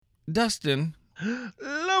Dustin,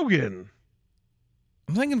 Logan.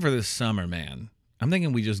 I'm thinking for this summer, man. I'm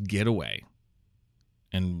thinking we just get away.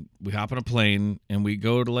 And we hop on a plane and we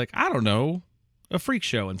go to, I don't know, a freak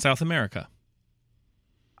show in South America.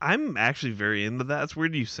 I'm actually very into that. It's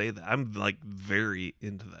weird you say that. I'm, very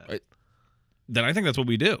into that. Then I think that's what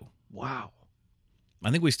we do. Wow.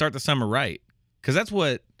 I think we start the summer right. Because that's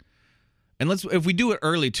what... And if we do it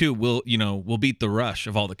early, too, we'll beat the rush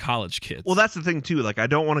of all the college kids. Well, that's the thing, too. I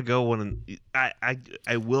don't want to go when... I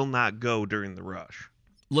will not go during the rush.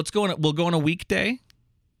 We'll go on a weekday.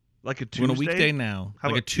 Like a Tuesday? We're on a weekday now. How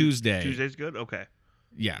like about a Tuesday. Tuesday's good? Okay.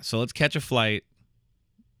 Yeah, so let's catch a flight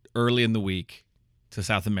early in the week to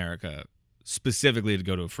South America, specifically to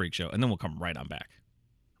go to a freak show, and then we'll come right on back.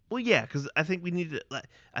 Well, yeah, because I think we need to...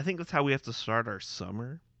 I think that's how we have to start our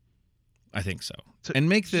summer. I think so. And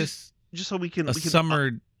make this... Just so we can...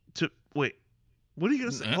 summer... Wait. What are you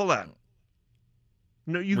going to say? Hold on.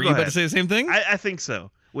 No, you Were go you ahead. about to say the same thing? I think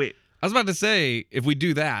so. Wait. I was about to say, if we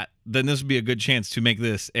do that, then this would be a good chance to make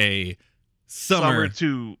this a summer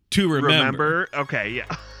to remember. Okay,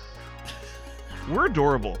 yeah. We're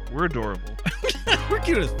adorable. We're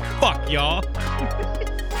cute as fuck, y'all.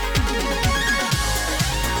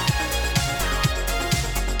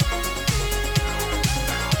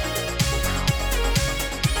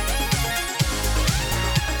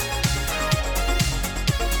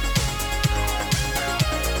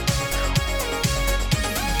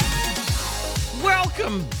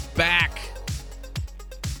 Welcome back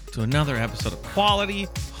to another episode of Quality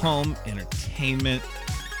Home Entertainment.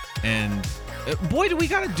 And boy, do we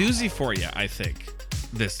got a doozy for you, I think,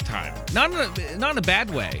 this time. Not in a bad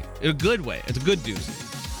way, in a good way. It's a good doozy.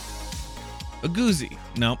 A goozy.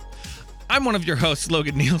 No. I'm one of your hosts,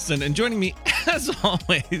 Logan Nielsen, and joining me, as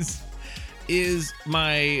always, is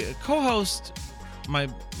my co-host, my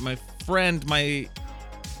friend, I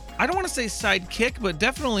don't want to say sidekick, but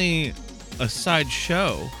definitely a side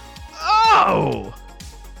show. Oh!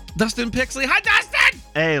 Dustin Pixley. Hi, Dustin!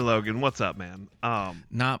 Hey, Logan. What's up, man?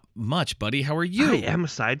 Not much, buddy. How are you? I am a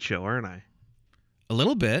sideshow, aren't I? A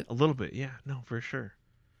little bit. A little bit, yeah. No, for sure.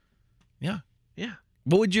 Yeah. Yeah.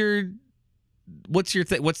 What's your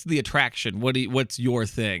thing? What's the attraction? What's your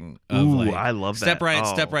thing? Ooh, I love that.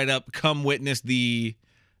 Step right up, come witness the,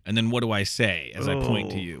 and then what do I say as I point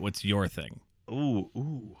to you? What's your thing?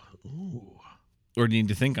 Ooh. Or do you need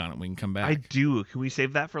to think on it? We can come back. I do. Can we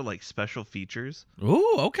save that for special features?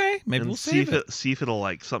 Ooh, okay. Maybe we'll save it. See if it'll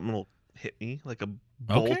something will hit me like a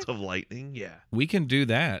bolt of lightning. Yeah. We can do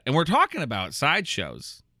that. And we're talking about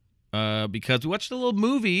sideshows because we watched a little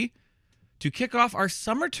movie to kick off our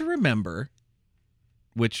Summer to Remember,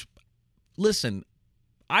 which, listen,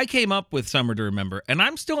 I came up with Summer to Remember, and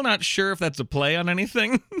I'm still not sure if that's a play on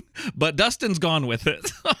anything, but Dustin's gone with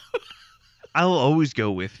it. I'll always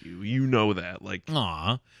go with you. You know that.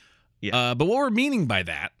 Aw. Yeah. But what we're meaning by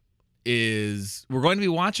that is we're going to be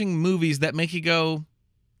watching movies that make you go,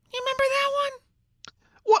 you remember that one?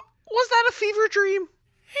 What? Was that a fever dream?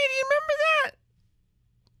 Hey, do you remember that?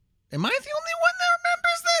 Am I the only one that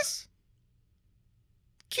remembers this?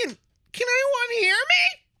 Can anyone hear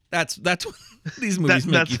me? That's what these movies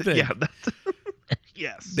make you think. Yeah,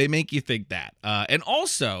 yes. They make you think that. And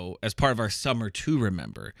also, as part of our Summer to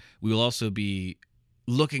Remember, we will also be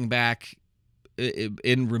looking back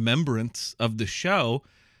in remembrance of the show,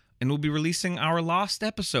 and we'll be releasing our lost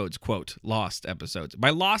episodes, quote, lost episodes. By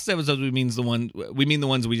lost episodes, we mean the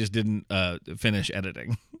ones we just didn't finish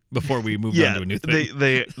editing before we moved on to a new thing.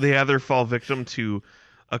 They either fall victim to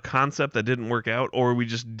a concept that didn't work out, or we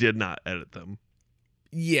just did not edit them.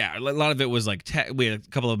 Yeah, a lot of it was we had a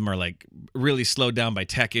couple of them are really slowed down by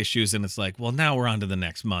tech issues, and it's well, now we're on to the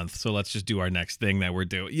next month, so let's just do our next thing that we're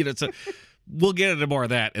doing. So we'll get into more of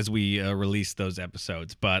that as we release those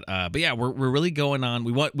episodes. But yeah, we're really going on.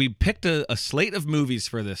 We picked a slate of movies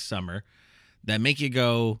for this summer that make you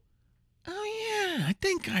go, oh yeah, I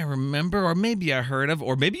think I remember, or maybe I heard of,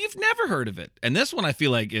 or maybe you've never heard of it. And this one I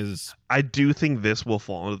feel is. I do think this will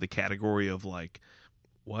fall into the category of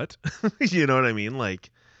what? You know what I mean? I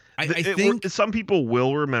think some people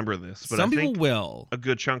will remember this, but some people will. A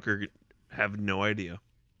good chunker have no idea.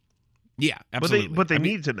 Yeah, absolutely. But they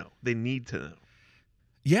need to know. They need to know.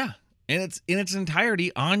 Yeah, and it's in its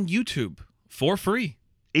entirety on YouTube for free.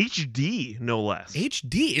 HD, no less.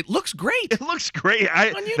 HD. It looks great. It looks great.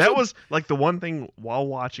 That was the one thing while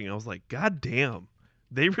watching. I was like, God damn.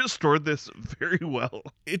 They restored this very well.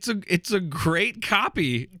 It's a great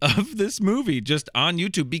copy of this movie just on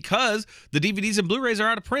YouTube because the DVDs and Blu-rays are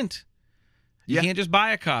out of print. You can't just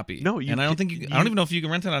buy a copy. No, I don't even know if you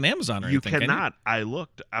can rent it on Amazon or anything. You cannot. I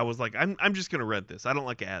looked. I was like, I'm just gonna rent this. I don't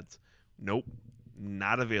like ads. Nope.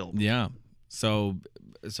 not available. Yeah. So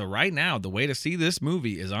right now, the way to see this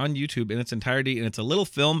movie is on YouTube in its entirety, and it's a little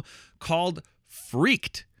film called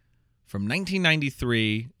Freaked from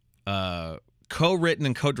 1993, co-written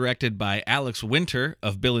and co-directed by Alex Winter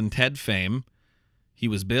of Bill and Ted fame. He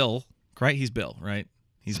was Bill, right? He's Bill, right?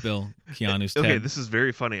 He's Bill. Keanu's Ted. Okay, this is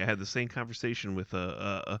very funny. I had the same conversation with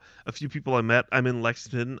a few people I met. I'm in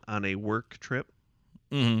Lexington on a work trip.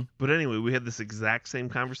 Mm-hmm. But anyway, we had this exact same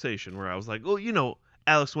conversation where I was like, oh,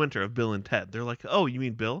 Alex Winter of Bill and Ted. They're like, oh, you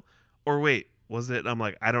mean Bill? Or wait, was it? I'm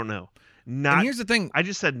like, I don't know. Not. And here's the thing. I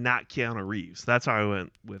just said not Keanu Reeves. That's how I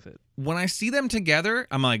went with it. When I see them together,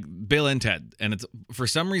 I'm like, Bill and Ted. And it's for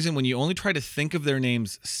some reason, when you only try to think of their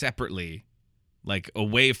names separately, like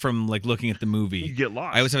away from like looking at the movie, You get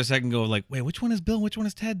lost. I always have a second go of like, wait, which one is Bill? Which one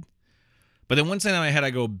is Ted? But then once in my head, I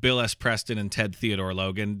go Bill S. Preston and Ted Theodore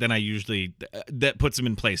Logan. Then I usually, that puts him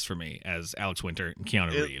in place for me as Alex Winter and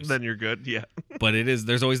Keanu Reeves. Then you're good, yeah. But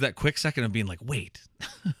there's always that quick second of being like, wait,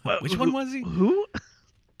 which one was he? Who?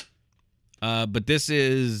 But this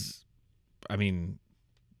is, I mean,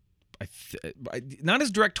 not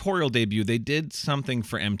his directorial debut. They did something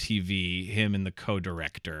for MTV, him and the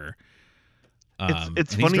co-director.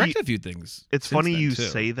 It's and funny. He's directed a few things. It's since funny then, you too.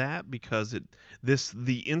 say that because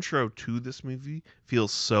the intro to this movie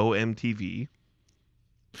feels so MTV.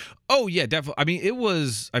 Oh yeah, definitely. I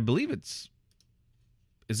mean, I believe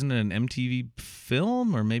isn't it an MTV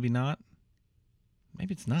film or maybe not?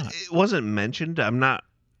 Maybe it's not. It wasn't mentioned.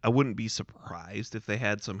 I wouldn't be surprised if they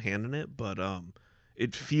had some hand in it, but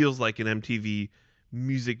it feels like an MTV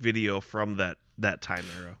music video from that time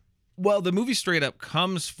era. Well, the movie straight up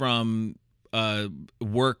comes from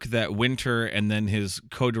work that Winter and then his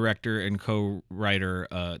co-director and co-writer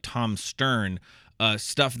Tom Stern,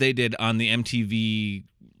 stuff they did on the MTV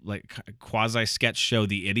like quasi sketch show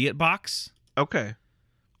The Idiot Box, Okay.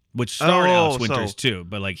 which starred Alex so- Winters too.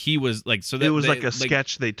 But like he was like, so that It was they, like a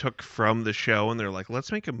sketch they took from the show, and they're like,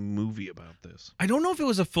 let's make a movie about this. I don't know if it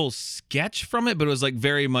was a full sketch from it, but it was like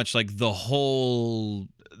very much like the whole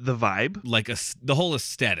The vibe. like the whole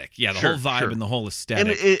aesthetic. Yeah, the Sure, whole vibe sure. and the whole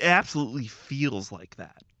aesthetic. And it absolutely feels like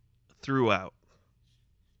that throughout.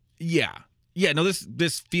 Yeah. Yeah, no,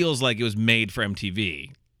 this feels like it was made for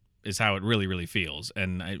MTV, is how it really, really feels.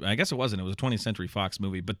 And I guess it wasn't. It was a 20th Century Fox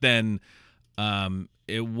movie. But then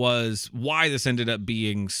it was why this ended up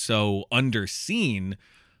being so underseen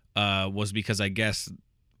was because I guess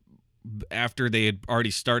after they had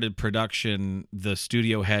already started production, the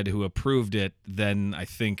studio head who approved it then I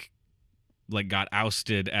think like got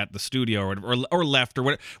ousted at the studio or left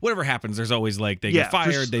or whatever happens. There's always like they get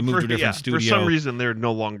fired, they move to a different studio. For some reason, they're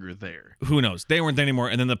no longer there. Who knows? They weren't there anymore.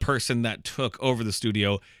 And then the person that took over the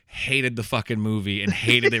studio hated the fucking movie and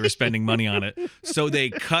hated they were spending money on it. So they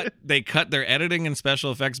cut their editing and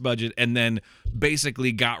special effects budget and then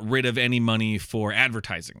basically got rid of any money for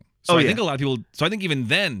advertising. So I think a lot of people. So I think even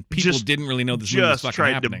then people didn't really know this movie was fucking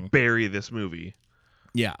tried happening. to bury this movie.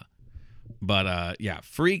 Yeah. But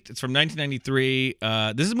Freaked. It's from 1993.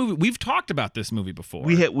 This is a movie we've talked about. This movie before.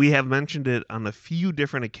 We have mentioned it on a few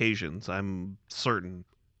different occasions. I'm certain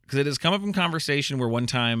because it has come up in conversation where one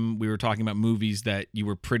time we were talking about movies that you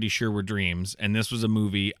were pretty sure were dreams, and this was a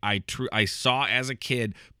movie I saw as a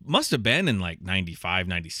kid. Must have been in like 95,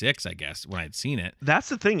 96, I guess, when I'd seen it. That's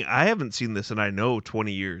the thing. I haven't seen this in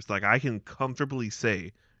 20 years. Like I can comfortably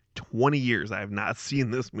say 20 years I have not seen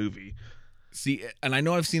this movie. See, and I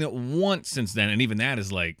know I've seen it once since then, and even that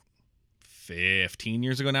is like 15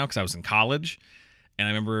 years ago now because I was in college. And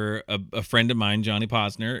I remember a friend of mine, Johnny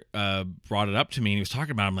Posner, brought it up to me, and he was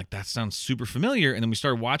talking about it. I'm like, that sounds super familiar. And then we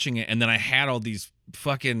started watching it, and then I had all these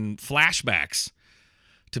fucking flashbacks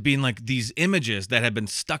to being like these images that had been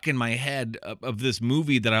stuck in my head of this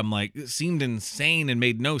movie that I'm like, it seemed insane and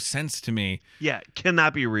made no sense to me. Yeah,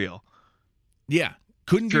 cannot be real. Yeah.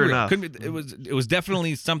 Couldn't be Sure real. enough. Couldn't be, it was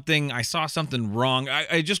definitely something. I saw something wrong.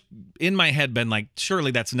 I just in my head been like, surely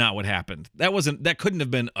that's not what happened. That couldn't have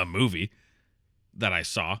been a movie that I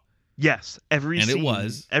saw. Yes, every And it scene,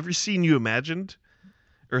 was. every scene you imagined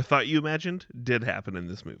or thought you imagined did happen in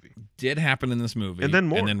this movie. Did happen in this movie. And then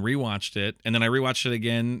more. And then rewatched it. And then I rewatched it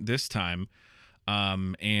again this time.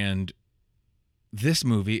 And this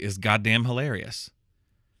movie is goddamn hilarious.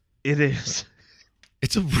 It is.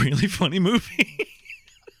 It's a really funny movie.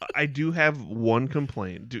 I do have one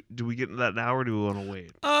complaint. Do we get into that now or do we want to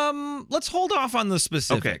wait? Let's hold off on the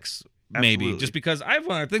specifics. Maybe absolutely. just because I have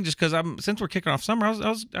one other thing. Just because since we're kicking off summer,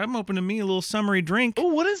 I'm opening me a little summery drink. Oh,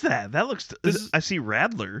 what is that? That looks. This is- I see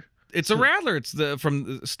Radler. It's a Radler. It's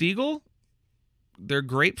from Stiegel. They're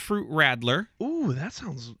grapefruit Radler. Ooh, that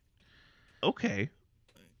sounds okay.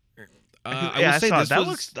 I will say saw it. this That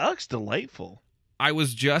was. looks delightful. I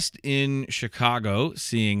was just in Chicago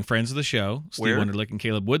seeing friends of the show, Steve Where? Wonderlick and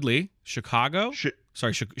Caleb Woodley. Chicago?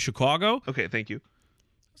 Chicago? Okay, thank you.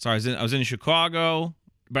 Sorry, I was in Chicago,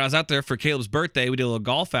 but I was out there for Caleb's birthday. We did a little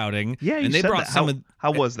golf outing. Yeah, you and they said brought that.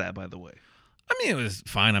 How was that, by the way? I mean, it was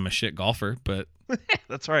fine. I'm a shit golfer, but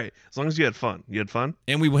That's right. As long as you had fun. You had fun?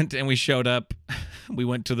 and we showed up. We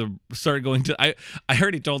started going to. I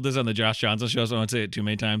already told this on the Josh Johnson show, so I won't say it too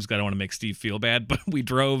many times because I don't want to make Steve feel bad. But we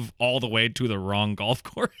drove all the way to the wrong golf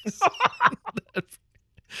course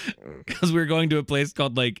because we were going to a place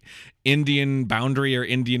called like Indian Boundary or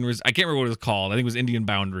Indian. I can't remember what it was called. I think it was Indian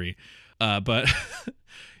Boundary, but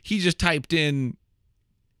he just typed in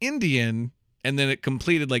Indian. And then it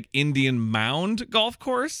completed like Indian Mound golf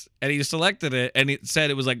course, and he selected it, and it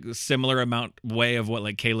said it was like a similar amount way of what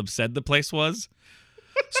like Caleb said the place was.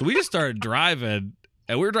 So we just started driving,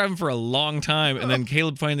 and we were driving for a long time, and then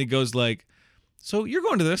Caleb finally goes like, "So you're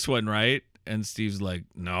going to this one, right?" And Steve's like,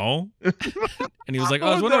 "No," and he was like, "Oh,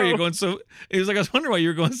 I was wondering why you're going so." He was like, "I was wondering why you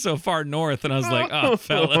were going so far north," and I was like, "Oh,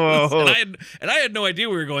 fellas," and I had no idea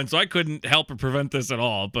we were going, so I couldn't help or prevent this at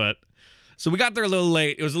all, but. So we got there a little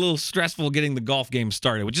late. It was a little stressful getting the golf game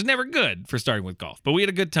started, which is never good for starting with golf. But we had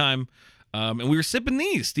a good time, and we were sipping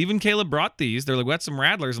these. Steve and Caleb brought these. They're like, "We got some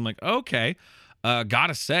Radlers." I'm like, "Okay."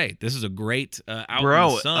 Gotta say, this is a great out in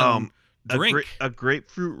the sun drink. A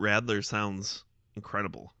grapefruit Radler sounds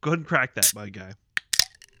incredible. Go ahead and crack that, my guy.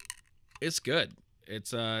 It's good. It's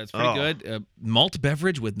pretty good. Malt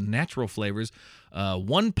beverage with natural flavors.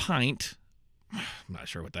 1 pint. I'm not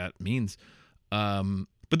sure what that means.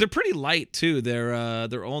 But they're pretty light too.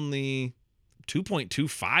 They're only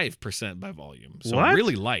 2.25% by volume, so What?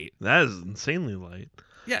 really light. That is insanely light.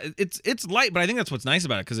 Yeah, it's light, but I think that's what's nice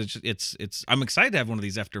about it because it's. I'm excited to have one of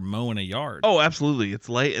these after mowing a yard. Oh, absolutely. It's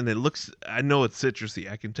light and it looks. I know it's citrusy.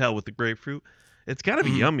 I can tell with the grapefruit. It's got to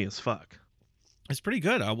be yummy as fuck. It's pretty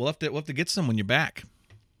good. We'll have to get some when you're back.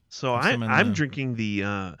 So I'm drinking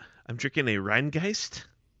I'm drinking a Rheingeist.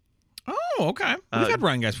 Oh, okay. We've had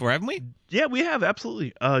Rheingeist before, haven't we? Yeah, we have,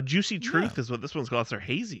 absolutely. Juicy Truth is what this one's called. They're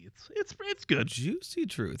hazy. It's good. Juicy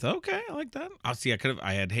Truth. Okay, I like that. Oh, see, I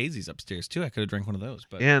had hazies upstars too. I could have drank one of those,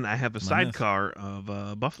 but and I have a sidecar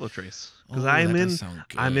of Buffalo Trace because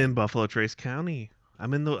I'm in Buffalo Trace County.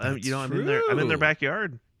 I'm in the I'm in their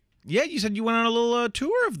backyard. Yeah, you said you went on a little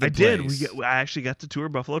tour of the place. Did. I actually got to tour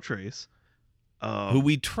Buffalo Trace. Who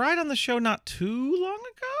we tried on the show not too long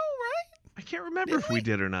ago, right? I can't remember if we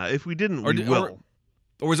did or not. If we didn't, we will.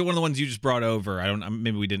 Or was it one of the ones you just brought over?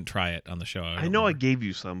 Maybe we didn't try it on the show. I know I gave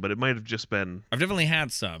you some, but it might have just been. I've definitely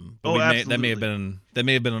had some. But absolutely. That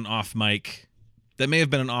may have been an off mic. That may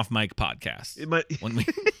have been an off mic podcast. It might. When we.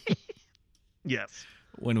 Yes.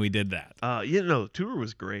 When we did that. The tour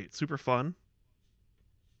was great. Super fun.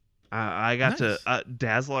 I got to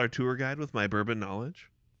dazzle our tour guide with my bourbon knowledge.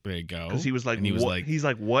 There you go. Because he was like,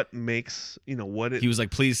 what makes, what it... He was like,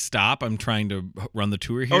 please stop. I'm trying to run the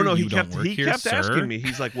tour here. Oh no, he kept asking me.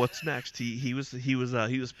 He's like, what's next? He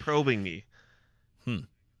was probing me. And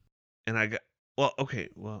I got,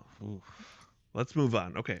 let's move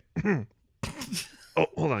on. Okay. Oh,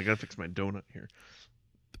 hold on. I got to fix my donut here.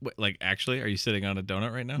 Wait, like, actually, are you sitting on a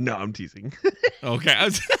donut right now? No, I'm teasing. Okay.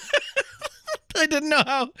 I didn't know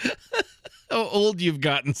how old you've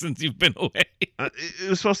gotten since you've been away. It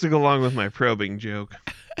was supposed to go along with my probing joke.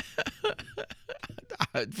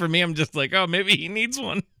 For me, I'm just like, oh, maybe he needs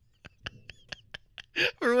one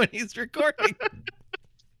for when he's recording.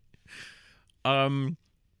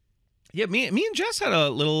 Yeah, me and Jess had a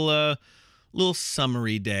little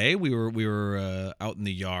summery day. We were out in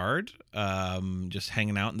the yard, just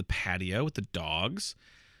hanging out in the patio with the dogs.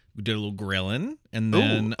 We did a little grilling, and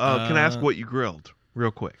then can I ask what you grilled,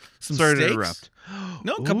 real quick? Sorry to interrupt.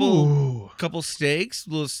 No, couple steaks,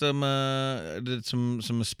 did some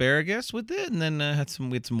asparagus with it, and then we had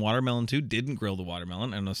some watermelon too. Didn't grill the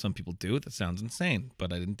watermelon. I know some people do it. That sounds insane,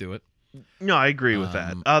 but I didn't do it. No, I agree with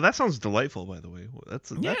that. That sounds delightful, by the way. That's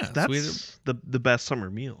the best summer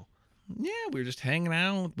meal. Yeah, we were just hanging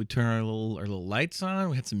out. We turned our little lights on.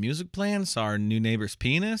 We had some music playing. Saw our new neighbor's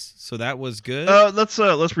penis, so that was good. Let's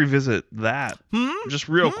revisit that. Just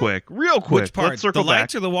real quick. Which part? Let's circle the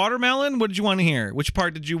lights or the watermelon? What did you want to hear? Which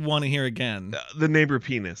part did you want to hear again? The neighbor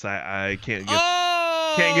penis. I can't get.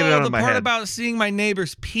 Can't get it out of my head. The part about seeing my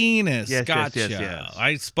neighbor's penis. Yes, gotcha. Yes.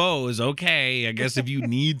 I suppose. Okay. I guess if you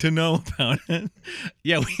need to know about it.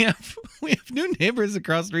 Yeah, we have new neighbors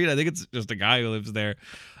across the street. I think it's just a guy who lives there.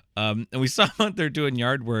 And we saw him out there doing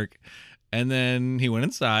yard work. And then he went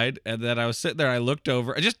inside. And then I was sitting there. I looked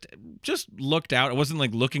over. I just looked out. I wasn't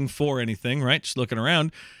like looking for anything, right? Just looking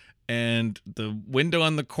around. And the window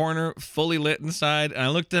on the corner fully lit inside. And I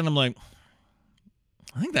looked in. I'm like,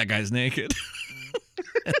 I think that guy's naked.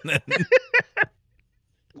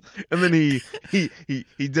 And then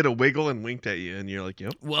he did a wiggle and winked at you, and you're like,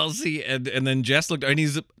 yep. well, see, and then Jess looked, and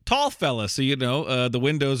he's a tall fella, so the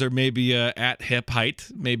windows are maybe at hip height,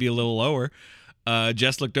 maybe a little lower.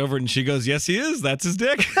 Jess looked over and she goes, "Yes, he is. That's his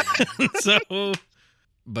dick." So,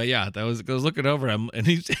 but yeah, I was looking over him, and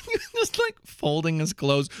he's just like folding his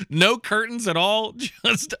clothes, no curtains at all,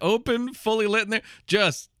 just open, fully lit in there,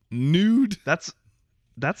 just nude. That's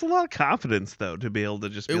a lot of confidence, though, to be able to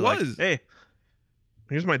just be hey,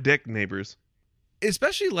 here's my dick, neighbors.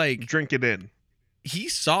 Especially like drink it in. He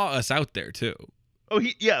saw us out there too. Oh,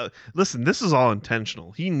 yeah. Listen, this is all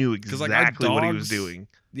intentional. He knew exactly what he was doing.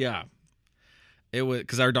 Yeah. It was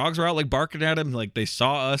because our dogs were out like barking at him, like they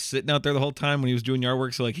saw us sitting out there the whole time when he was doing yard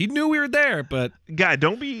work. So like he knew we were there. But guy,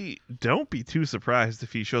 don't be too surprised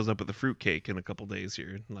if he shows up with a fruitcake in a couple days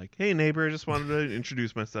here. Like, hey neighbor, I just wanted to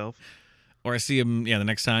introduce myself. Or I see him, the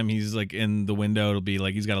next time he's like in the window, it'll be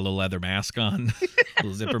like he's got a little leather mask on,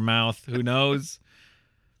 little zipper mouth. Who knows?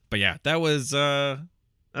 But yeah, that was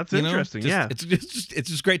that's interesting. It's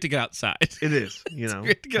just great to get outside. It is. It's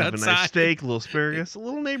great to get have outside. A nice steak, a little asparagus, a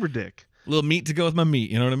little neighbor dick. A little meat to go with my meat.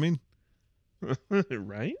 You know what I mean?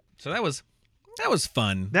 Right. So that was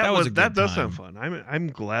fun. That was a good that does time. sound fun. I'm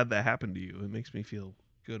glad that happened to you. It makes me feel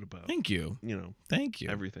good about. Thank you. Thank you.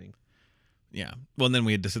 Everything. Yeah. Well, and then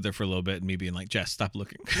we had to sit there for a little bit and me being like, Jess, stop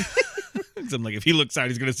looking. Because I'm like, if he looks out,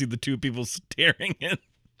 he's going to see the two people staring at.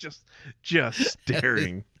 Just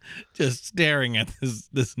staring. Just staring at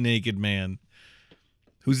this naked man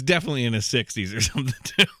who's definitely in his 60s or something,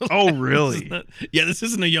 too. Oh, really? This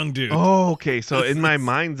isn't a young dude. Oh, okay. So in my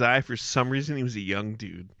mind's eye, for some reason, he was a young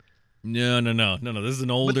dude. No. This is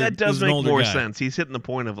an older. But that does make more guy. Sense. He's hitting the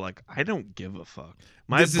point of like, I don't give a fuck.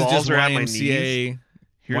 My this balls is just are YMCA, at my knees.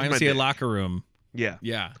 YMCA locker room. Yeah.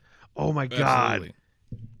 Yeah. Oh my God. Absolutely.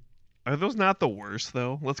 Are those not the worst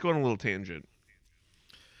though? Let's go on a little tangent.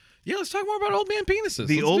 Yeah, let's talk more about old man penises.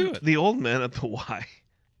 The old men at the Y,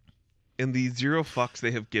 and the zero fucks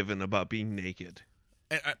they have given about being naked.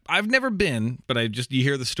 I've never been, but you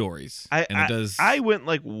hear the stories. I went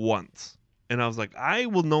like once, and I was like, I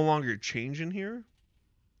will no longer change in here.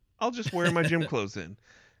 I'll just wear my gym clothes in.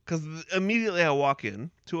 Because immediately I walk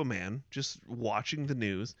in to a man just watching the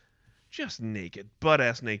news, just naked,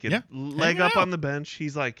 butt-ass naked, leg up on the bench.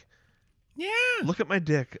 He's like, yeah, look at my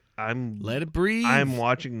dick. Let it breathe. I'm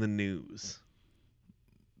watching the news.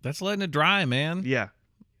 That's letting it dry, man. Yeah.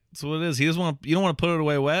 That's what it is. You don't want to put it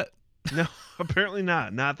away wet? No, apparently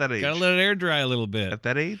not. Not that age. Gotta let it air dry a little bit. At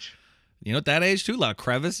that age? At that age, too, a lot of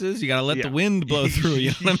crevices. You gotta let the wind blow through.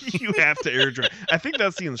 You know what I mean? You have to air dry. I think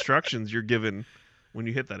that's the instructions you're given when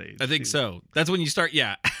you hit that age. I think so. That's when you start,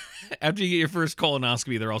 After you get your first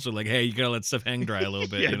colonoscopy, they're also like, hey, you gotta let stuff hang dry a little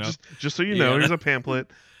bit, Just so you know, here's a pamphlet.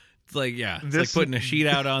 It's like, it's like putting a sheet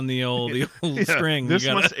out on the old string. This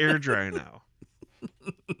must air dry now.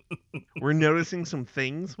 We're noticing some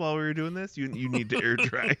things while we were doing this. You need to air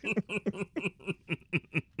dry.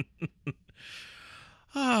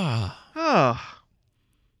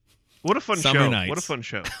 What a fun Summer show. Nights. What a fun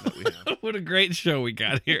show that we have. What a great show we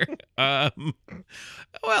got here.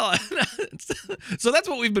 Well, so that's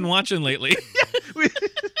what we've been watching lately.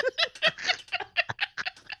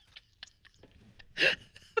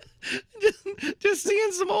 Just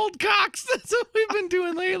seeing some old cocks. That's what we've been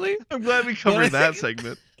doing lately. I'm glad we covered that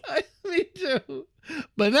segment. Me too.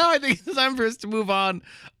 But now I think it's time for us to move on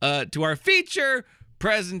to our feature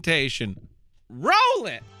presentation. Roll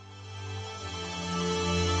it!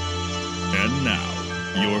 And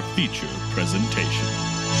now, your feature presentation.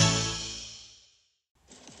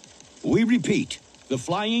 We repeat, the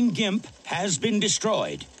flying gimp has been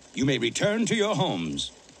destroyed. You may return to your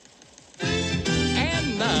homes.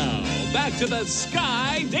 And now, back to the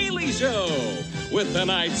Sky Daily Show with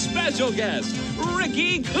tonight's special guest,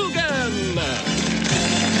 Ricky Coogan.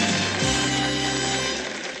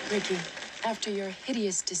 Ricky, after your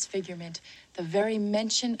hideous disfigurement, the very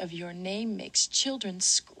mention of your name makes children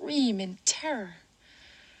scream in terror.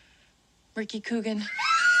 Ricky Coogan,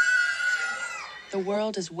 the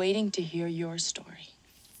world is waiting to hear your story.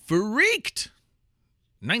 Freaked!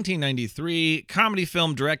 1993 comedy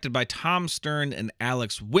film directed by Tom Stern and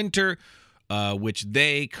Alex Winter, which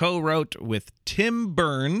they co-wrote with Tim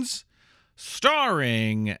Burns,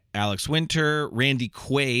 starring Alex Winter, Randy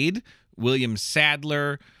Quaid, William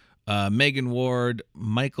Sadler, Megan Ward,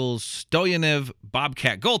 Michael Stoyanev,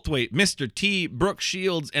 Bobcat Goldthwait, Mr. T, Brooke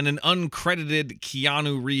Shields, and an uncredited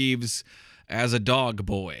Keanu Reeves as a dog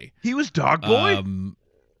boy. He was dog boy?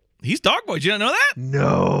 He's dog boy. Did you not know that?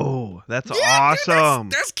 No. That's awesome.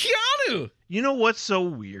 Dude, that's Keanu. You know what's so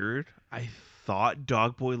weird? I thought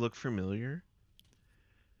Dog Boy looked familiar.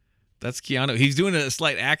 That's Keanu. He's doing a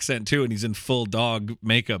slight accent too, and he's in full dog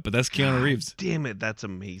makeup, but that's Keanu God Reeves. Damn it, that's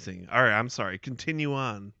amazing. All right, I'm sorry. Continue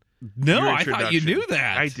on. No, Your I thought you introduction. knew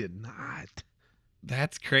that. I did not.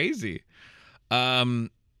 That's crazy.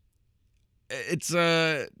 It's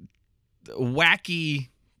a wacky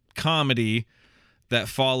comedy that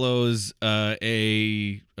follows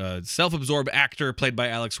a self-absorbed actor played by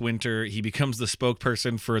Alex Winter. He becomes the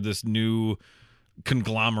spokesperson for this new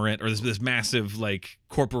conglomerate or this massive like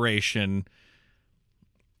corporation,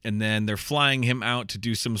 and then they're flying him out to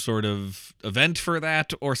do some sort of event for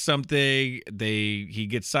that or something. He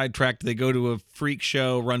gets sidetracked. They go to a freak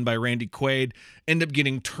show run by Randy Quaid, end up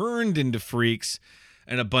getting turned into freaks,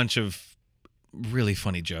 and a bunch of really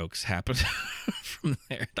funny jokes happen from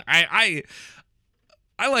there. I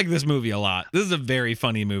like this movie a lot. This is a very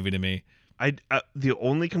funny movie to me. The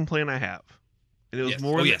only complaint I have, and it was Yes.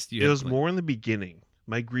 more. Oh, in the- yes, you it have was a complaint. more in the beginning.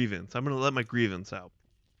 My grievance. I'm gonna let my grievance out.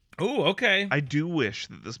 Oh, okay. I do wish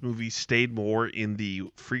that this movie stayed more in the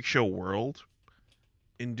freak show world,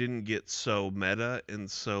 and didn't get so meta and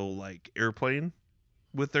so like Airplane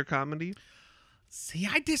with their comedy. See,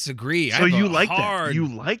 I disagree. So I have you a like that? hard- You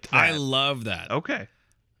liked that? I love that. Okay.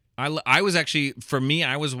 I was actually, for me,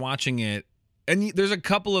 I was watching it, and there's a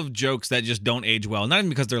couple of jokes that just don't age well. Not even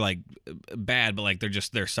because they're like bad, but like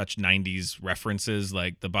they're such 90s references,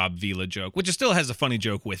 like the Bob Vila joke, which still has a funny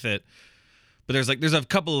joke with it. But there's a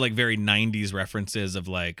couple of like very 90s references of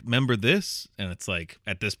like, remember this? And it's like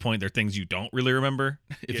at this point they're things you don't really remember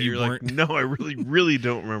if Yeah, you you're weren't. like, no, I really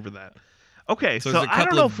don't remember that. Okay, So so, there's a I don't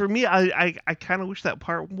couple know. of- For me, I kind of wish that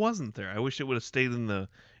part wasn't there. I wish it would have stayed in the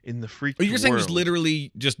freak. Oh, you're saying just world.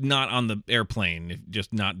 literally just not on the airplane,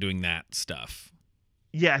 just not doing that stuff.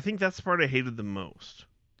 Yeah, I think that's the part I hated the most.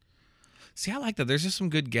 See, I like that. There's just some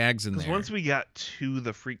good gags in Because there. once we got to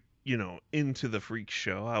the freak, into the freak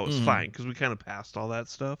show, I was Mhm. fine because we kind of passed all that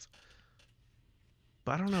stuff.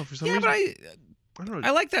 But I don't know, for some Yeah, reason. but I don't know.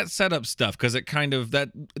 I like that setup stuff because it kind of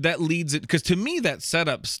that leads it, because to me that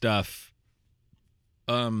setup stuff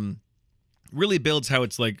really builds how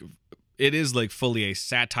it's like it is like fully a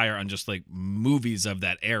satire on just like movies of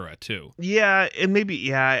that era too. Yeah, and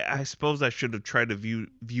maybe I suppose I should have tried to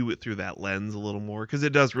view it through that lens a little more because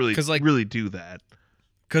it does really 'Cause, like- really do that.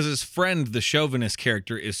 Because his friend, the chauvinist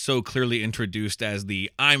character, is so clearly introduced as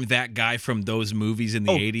I'm that guy from those movies in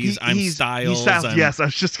the 80s. I'm Styles. I'm- Yes, I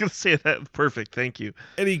was just gonna say that. Perfect, thank you.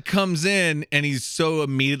 And he comes in and he's so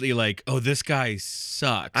immediately like, oh, this guy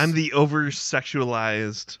sucks. I'm the over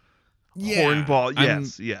sexualized hornball. I'm-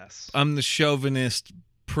 Yes. I'm the chauvinist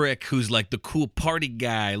prick who's like the cool party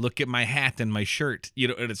guy. Look at my hat and my shirt.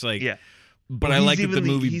 And it's like, Yeah. But Well, I he's like that the even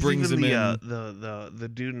movie he's brings him even in. the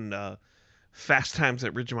dude in Fast Times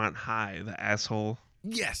at Ridgemont High, the asshole.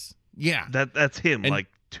 Yes. Yeah. That's him, And- like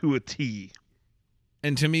to a T.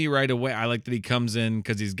 And to me, right away, I like that he comes in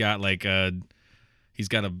because he's got like a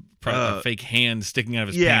fake hand sticking out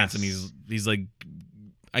of his pants, and he's like,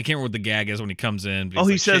 I can't remember what the gag is when he comes in. But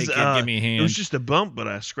He he's says, like, "Shake it, give me a hand." "It was just a bump, but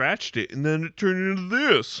I scratched it, and then it turned into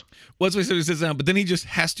this." What's what he sits down, but then he just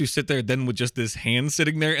has to sit there then with just this hand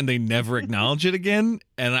sitting there, and they never acknowledge it again.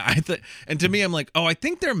 And and to me, I'm like, oh, I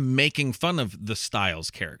think they're making fun of the Styles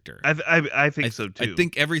character. I think so too. I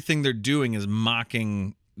think everything they're doing is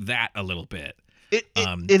mocking that a little bit. it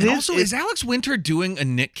And is also, is Alex Winter doing a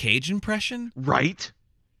Nick Cage impression? right,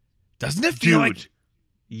 Doesn't it feel dude. like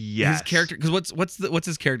Yes, his character? Because what's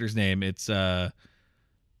his character's name? It's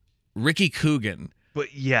Ricky Coogan.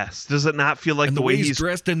 But yes, does it not feel like And the way he's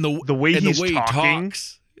dressed, and the way and he's the way talking? he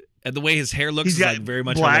talks, and the way his hair looks He's is got like very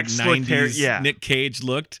much black, like slick 90s hair, yeah. Nick Cage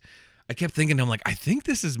looked. I kept thinking, I'm like, I think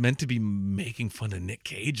this is meant to be making fun of Nick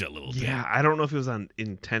Cage a little bit. Yeah, I don't know if it was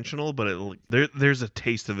intentional, but there's a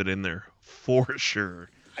taste of it in there for sure.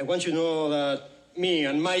 I want you to know that me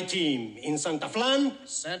and my team in Santa Flan.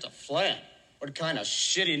 Santa Flan? What kind of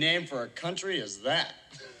shitty name for a country is that?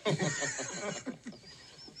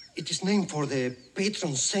 It is named for the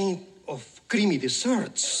patron saint of creamy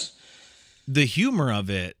desserts. The humor of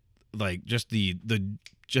it, like just the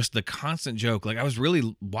constant joke. Like I was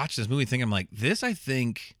really watching this movie thinking, I'm like, this I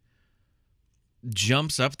think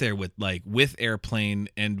jumps up there with Airplane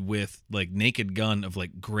and with like Naked Gun of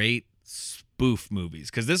like great spoof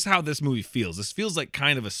movies, because this is how this movie feels. This feels like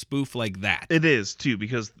kind of a spoof like that. It is too,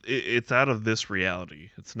 because it's out of this reality.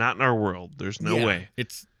 It's not in our world. There's no Yeah, way.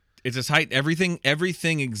 It's this height.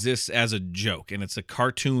 Everything exists as a joke, and it's a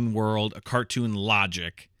cartoon world, a cartoon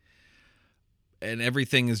logic, and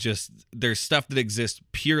everything is just there's stuff that exists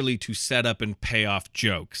purely to set up and pay off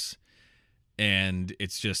jokes, and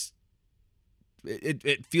it's just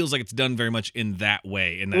it feels like it's done very much in that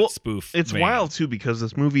way, in that spoof. It's vein. wild too because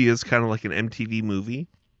this movie is kind of like an MTV movie,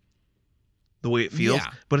 the way it feels,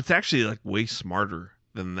 but it's actually like way smarter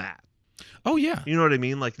than that. Oh yeah, you know what I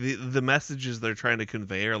mean? Like the messages they're trying to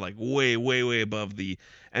convey are like way, way, way above the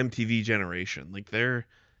MTV generation. Like I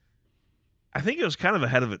think it was kind of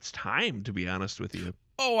ahead of its time, to be honest with you.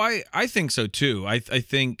 Oh, I think so too. I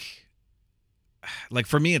think, like,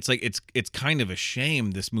 for me, it's like it's kind of a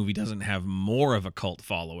shame this movie doesn't have more of a cult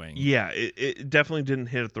following. Yeah, it definitely didn't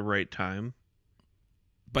hit at the right time.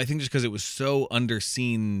 But I think just because it was so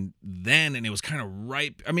underseen then, and it was kind of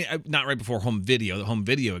right. I mean, not right before home video. The home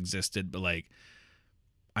video existed, but like,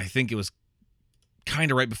 I think it was kind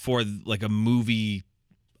of right before like a movie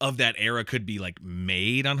of that era could be like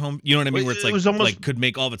made on home. You know what I mean? Where it's like, it was almost, like could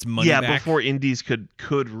make all of its money back. Before indies could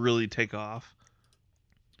really take off.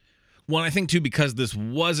 Well, I think too, because this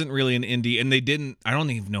wasn't really an indie, and they didn't. I don't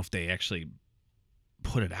even know if they actually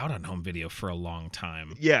put it out on home video for a long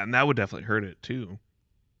time. Yeah, and that would definitely hurt it too.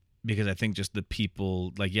 Because I think just the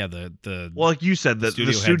people, like, the well, like you said, the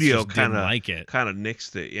studio kind of like it, kind of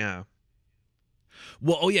nixed it. Yeah.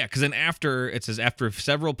 Well, oh yeah, because then it says after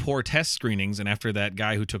several poor test screenings, and after that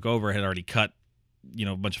guy who took over had already cut,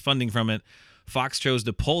 a bunch of funding from it, Fox chose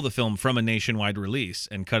to pull the film from a nationwide release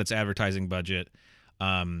and cut its advertising budget.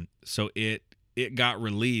 So it got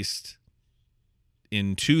released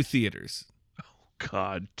in 2 theaters. Oh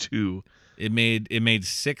God, 2. It made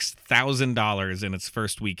 $6,000 in its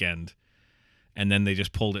first weekend, and then they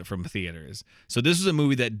just pulled it from theaters. So this was a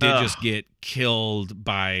movie that did just get killed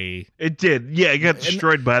by. It did, yeah. It got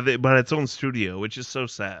destroyed by its own studio, which is so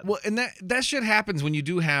sad. Well, and that shit happens when you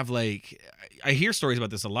do have, like, I hear stories about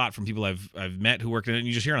this a lot from people I've met who work in it, and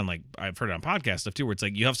you just hear it on, like, I've heard it on podcast stuff too, where it's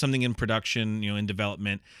like you have something in production, in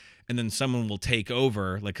development, and then someone will take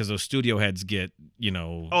over, like, because those studio heads get, they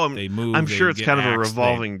move. I'm sure it's kind of a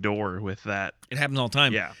revolving door with that. It happens all the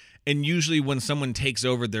time. Yeah. And usually when someone takes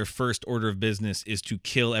over, their first order of business is to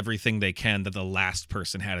kill everything they can that the last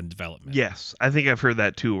person had in development. Yes. I think I've heard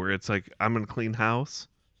that too, where it's like, I'm going to clean house.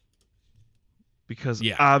 Because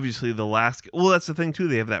obviously that's the thing too.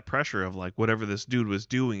 They have that pressure of like, whatever this dude was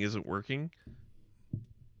doing isn't working.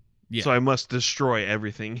 Yeah. So I must destroy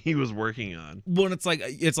everything he was working on. Well, it's like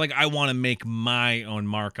I want to make my own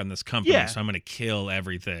mark on this company, so I'm going to kill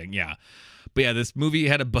everything. Yeah. But yeah, this movie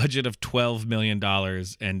had a budget of $12 million,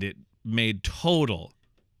 and it made total.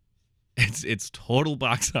 Its total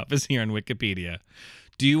box office here on Wikipedia.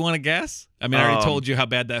 Do you want to guess? I mean, I already told you how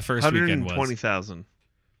bad that first weekend was. 120,000.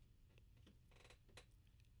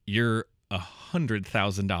 You're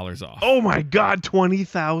 $100,000 off. Oh my God,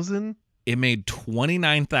 20,000. It made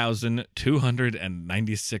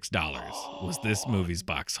 $29,296 was this movie's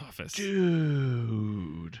box office.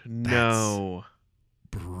 Dude, no. That's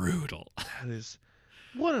brutal. That is,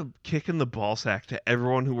 what a kick in the ball sack to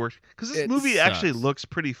everyone who worked. Because this movie actually looks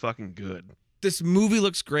pretty fucking good. This movie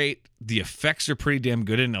looks great. The effects are pretty damn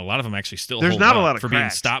good, and a lot of them actually still There's hold not up a lot of for cracks. Being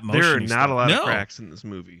stop motion. There are not a lot of cracks in this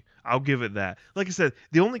movie. I'll give it that. Like I said,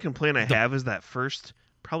 the only complaint I have is that first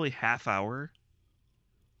probably half hour.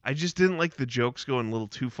 I just didn't like the jokes going a little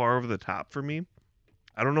too far over the top for me.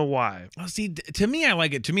 I don't know why. Well, see, to me, I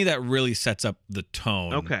like it. To me, that really sets up the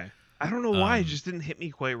tone. Okay. I don't know why. It just didn't hit me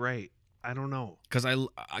quite right. I don't know. Because I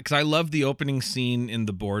love the opening scene in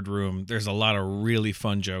the boardroom. There's a lot of really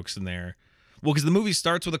fun jokes in there. Well, because the movie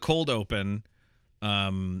starts with a cold open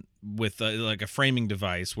with like a framing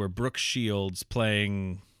device where Brooke Shields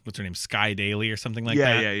playing, what's her name, Sky Daly or something like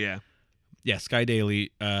that. Yeah, Sky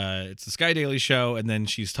Daly. It's the Sky Daly show, and then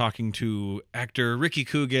she's talking to actor Ricky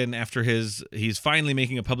Coogan after he's finally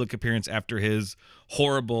making a public appearance after his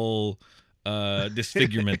horrible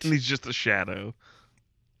disfigurement. And he's just a shadow.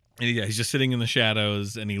 And he's just sitting in the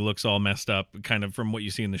shadows, and he looks all messed up, kind of from what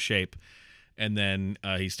you see in the shape. And then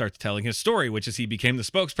he starts telling his story, which is he became the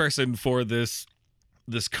spokesperson for this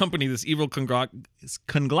company, this evil conglomerate.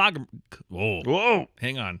 Whoa,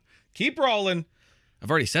 hang on, keep rolling. I've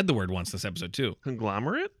already said the word once this episode too.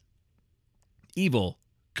 Conglomerate? Evil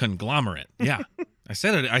conglomerate. Yeah. I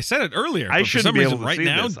said it earlier. I shouldn't be able to right see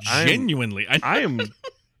now, this. Genuinely. I am not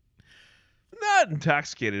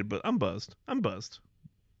intoxicated, but I'm buzzed.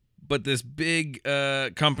 But this big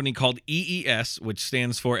company called EES, which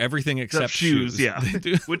stands for everything except shoes. Yeah.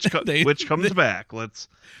 which comes back.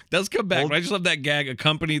 Does come back. But I just love that gag. A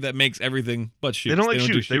company that makes everything but shoes. They don't like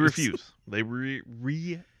shoes. They refuse. They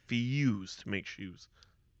refuse to make shoes.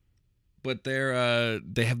 But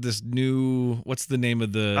they have this new. What's the name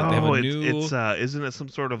of the? They have a it's isn't it some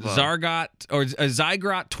sort of Zargot or a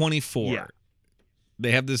Zygrot 24? Yeah.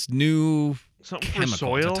 They have this new something chemical. for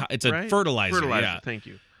soil. It's a fertilizer. Fertilizer. Yeah. Thank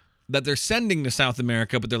you. that they're sending to South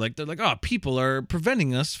America, but they're like, oh, people are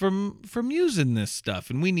preventing us from using this stuff,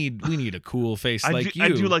 and we need a cool face like you. I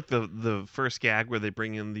do like the first gag where they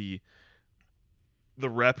bring in the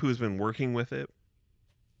rep who's been working with it.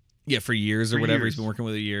 Yeah, for years or For whatever. years. He's been working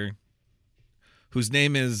with a year. Whose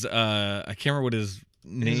name is I can't remember what his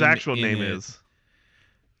name. His actual name is.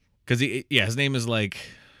 Because his name is like.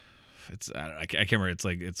 I can't remember.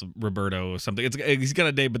 It's Roberto or something. He's got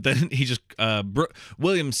a name, but then he just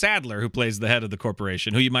William Sadler, who plays the head of the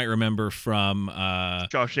corporation, who you might remember from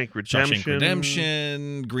Shawshank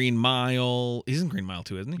Redemption, Green Mile. He's in Green Mile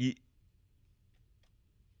too, isn't he?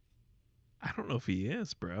 I don't know if he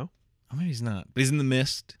is, bro. Oh, maybe he's not. But he's in The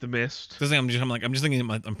Mist. The Mist. I'm just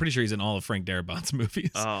thinking. I'm pretty sure he's in all of Frank Darabont's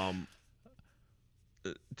movies.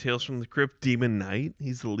 Tales from the Crypt, Demon Knight.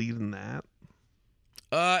 He's the lead in that.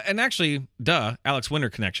 And actually, Alex Winter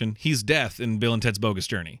connection. He's Death in Bill and Ted's Bogus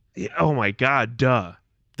Journey. Yeah, oh my God, duh.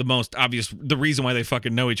 The most obvious, the reason why they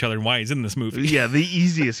fucking know each other and why he's in this movie. Yeah, the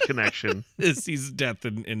easiest connection. is he's Death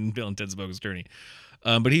in Bill and Ted's Bogus Journey.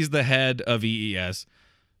 But he's the head of EES,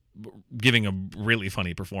 giving a really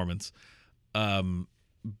funny performance.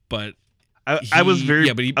 But I was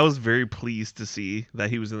very pleased to see that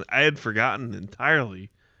he was in. I had forgotten entirely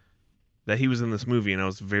that he was in this movie, and I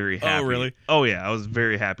was very happy. Oh, really? Oh, yeah, I was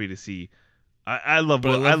very happy to see. I love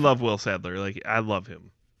Will Sadler. Like, I love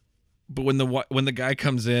him. But when the guy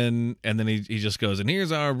comes in and then he just goes, and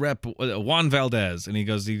here's our rep Juan Valdez, and he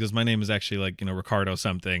goes, my name is actually like Ricardo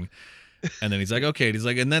something, and then he's like, okay, and he's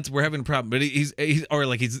like, and we're having a problem, but he's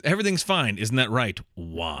everything's fine, isn't that right,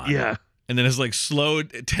 Juan? Yeah. And then it's like slow,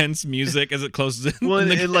 tense music as it closes in. Well,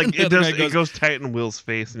 it goes tight in Will's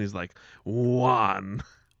face, and he's like, Juan.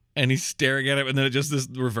 And he's staring at him, and then it just this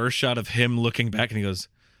reverse shot of him looking back, and he goes,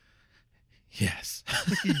 yes.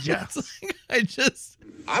 Yes.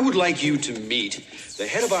 I would like you to meet the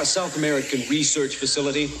head of our South American research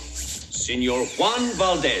facility, Senor Juan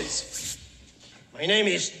Valdez. My name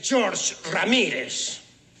is George Ramirez.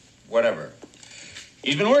 Whatever.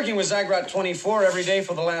 He's been working with Zagrat 24 every day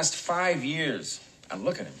for the last 5 years. And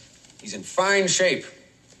look at him. He's in fine shape.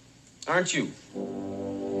 Aren't you,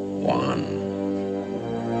 Juan?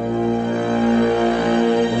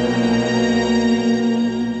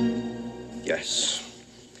 Yes.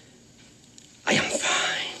 I am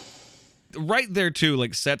fine. Right there, too,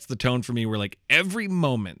 like, sets the tone for me where, like, every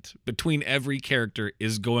moment between every character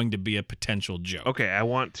is going to be a potential joke. Okay, I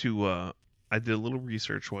want to, I did a little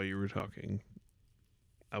research while you were talking.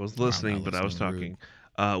 I was listening, but I was talking.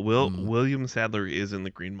 William Sadler is in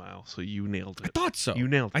the Green Mile, so you nailed it. I thought so. You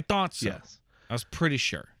nailed it. I thought so. Yes. I was pretty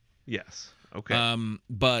sure. Yes. Okay.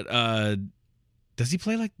 But does he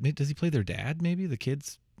play their dad, maybe? The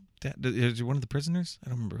kids? Is he one of the prisoners? I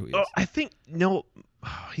don't remember who he is. Oh, I think no.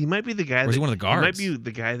 He might be the guy. Or is he one of the guards? He might be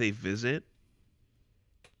the guy they visit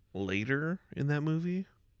later in that movie.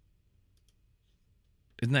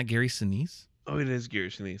 Isn't that Gary Sinise? Oh, it is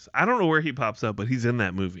Gary Sinise. I don't know where he pops up, but he's in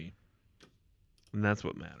that movie, and that's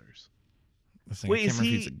what matters. Wait, I can't remember if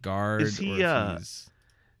he's a guard or if he's...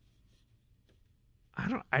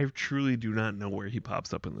 I truly do not know where he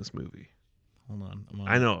pops up in this movie. Hold on.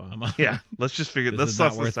 I know. Yeah, let's just figure. Let's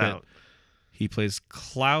suss this out. He plays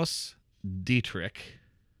Klaus Dietrich.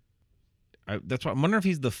 That's why I'm wondering if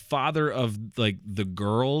he's the father of like the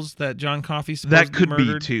girls that John Coffey supposedly that could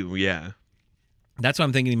murdered. be too. Yeah, that's what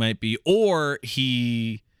I'm thinking he might be. Or is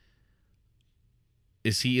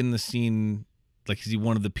he in the scene? Like, is he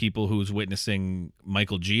one of the people who's witnessing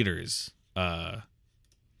Michael Jeter's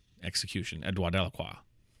execution, Edouard Delacroix?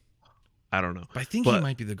 I don't know. But I think he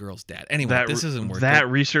might be the girl's dad. Anyway, this isn't worth it. That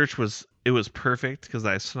research was perfect because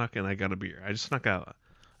I snuck and I got a beer. I just snuck out.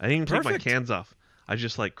 I didn't even take my cans off. I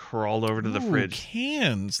just like crawled over to the fridge.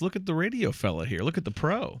 Cans. Look at the radio fella here. Look at the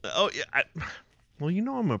pro. Oh yeah. Well, you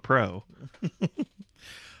know I'm a pro.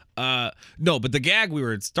 No, but the gag we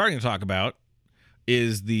were starting to talk about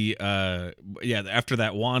is the after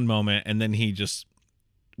that Juan moment, and then he just,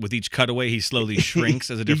 with each cutaway, he slowly shrinks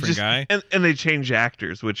as a different guy. And they change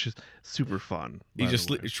actors, which is super fun. He just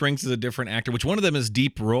shrinks as a different actor, which one of them is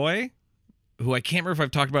Deep Roy, who I can't remember if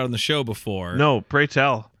I've talked about on the show before. No, pray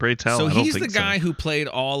tell. So he's the guy who played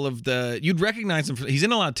all of the... You'd recognize him. He's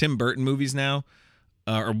in a lot of Tim Burton movies now.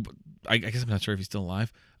 Or I guess I'm not sure if he's still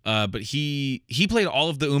alive. But he played all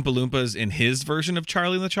of the Oompa Loompas in his version of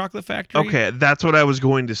Charlie and the Chocolate Factory. Okay, that's what I was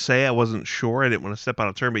going to say. I wasn't sure. I didn't want to step out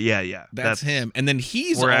of turn, but yeah. That's him. And then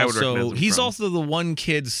he's also the one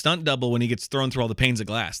kid's stunt double when he gets thrown through all the panes of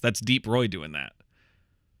glass. That's Deep Roy doing that.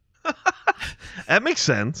 That makes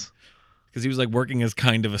sense. Because he was like working as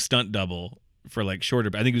kind of a stunt double for like shorter.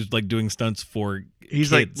 But I think he was like doing stunts for He's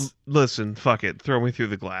kids. like, listen, fuck it, throw me through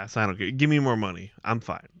the glass. I don't care. Give me more money. I'm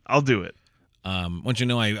fine. I'll do it. Once you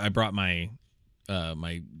know, I brought my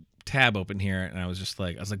my tab open here, and I was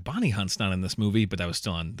like, Bonnie Hunt's not in this movie, but that was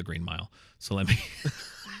still on The Green Mile. So let me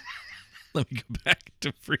go back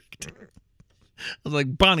to Freaked. I was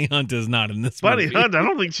like, Bonnie Hunt is not in this Bonnie movie. Hunt, I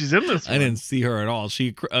don't think she's in this one. I didn't see her at all.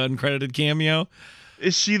 She uncredited cameo.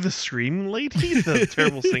 Is she the Scream lady, the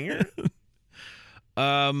terrible singer?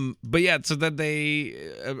 But yeah, so that they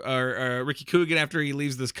are Ricky Coogan after he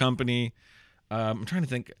leaves this company. I'm trying to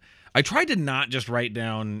think. I tried to not just write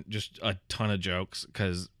down just a ton of jokes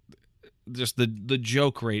because just the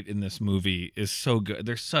joke rate in this movie is so good.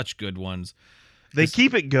 There's such good ones. They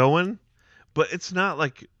keep it going, but it's not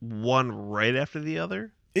like one right after the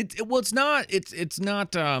other. It's not.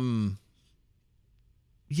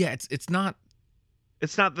 Yeah, it's not.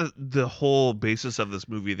 It's not the whole basis of this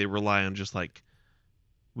movie. They rely on just like,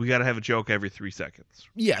 we got to have a joke every 3 seconds.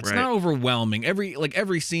 Yeah, it's right? not overwhelming.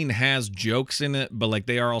 Every scene has jokes in it, but like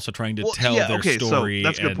they are also trying to tell their story. So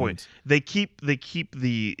that's a good point. They keep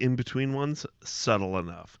the in between ones subtle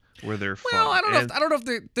enough where they're fun. Well, I don't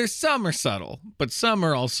know if there's some are subtle, but some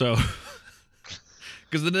are also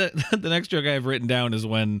because the next joke I have written down is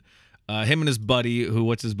when him and his buddy,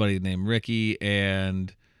 what's his buddy's name? Ricky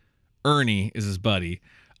and Ernie is his buddy.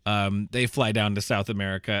 They fly down to South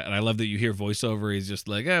America, and I love that you hear voiceover. He's just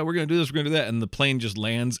like, we're going to do this, we're going to do that. And the plane just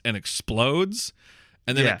lands and explodes.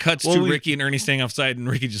 And then it cuts to Ricky and Ernie staying outside, and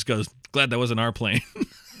Ricky just goes, glad that wasn't our plane.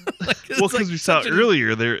 Because we saw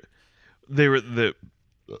earlier, there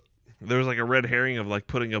was like a red herring of like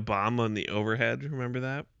putting a bomb on the overhead. Remember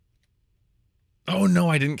that? Oh, no,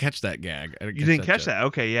 I didn't catch that gag. You didn't catch that?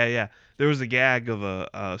 Okay, yeah. There was a gag of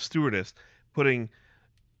a stewardess putting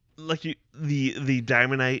like the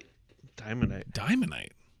Diamondite.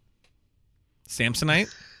 Samsonite?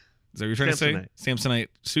 Is that what you're trying to say? Samsonite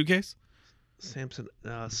suitcase?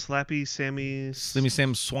 Slappy Sammy. Slimmy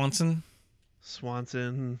Sam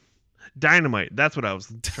Swanson. Dynamite. That's what I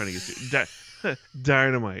was trying to get to.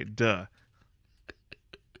 Dynamite. Duh.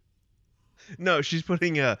 No, she's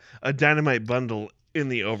putting a dynamite bundle in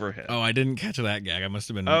the overhead. Oh, I didn't catch that gag. I must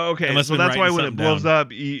have been. Oh, okay. So that's why when it blows up,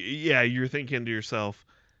 you're thinking to yourself,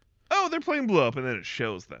 oh, their plane blew up, and then it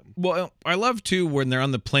shows them. Well, I love too when they're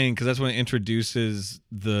on the plane because that's when it introduces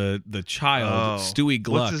the child, Stewie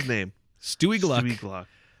Gluck. What's his name? Stewie Gluck. Stewie Gluck.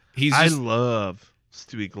 I love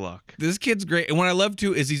Stewie Gluck. This kid's great, and what I love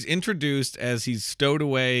too is he's introduced as he's stowed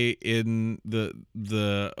away in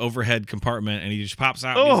the overhead compartment, and he just pops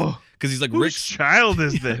out. Oh, because he's like, whose child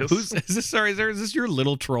is this? Is this your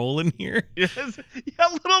little troll in here? Yes, yeah,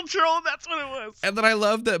 little troll. That's what it was. And then I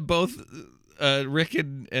love that both. Rick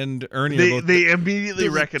and Ernie they immediately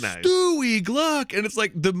recognize Stewie Gluck, and it's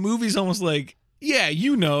like the movie's almost like, yeah,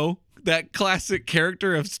 you know, that classic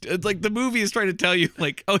character of it's like the movie is trying to tell you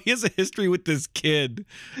like, oh, he has a history with this kid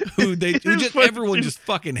who everyone just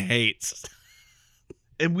fucking hates.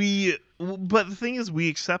 And but the thing is, we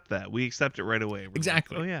accept that. We accept it right away. We're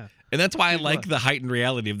exactly. Like, oh yeah. And that's why I like the heightened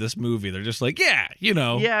reality of this movie. They're just like, yeah, you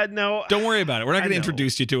know. Yeah, no. Don't worry about it. We're not going to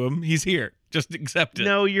introduce you to him. He's here. Just accept it.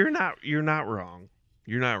 No, you're not wrong.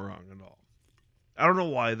 You're not wrong at all. I don't know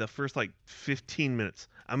why the first like 15 minutes.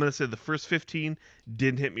 I'm going to say the first 15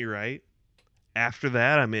 didn't hit me right. After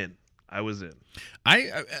that, I'm in. I was in.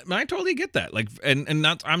 I totally get that. Like, and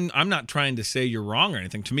not I'm not trying to say you're wrong or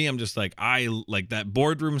anything. To me, I'm just like, I like that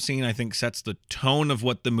boardroom scene. I think sets the tone of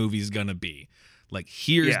what the movie's gonna be. Like,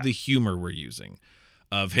 here's the humor we're using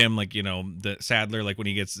of him, like, you know, the Sadler, like when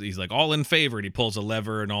he's like all in favor and he pulls a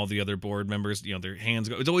lever and all the other board members, you know, their hands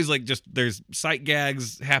go. It's always like just there's sight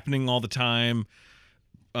gags happening all the time.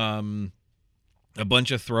 A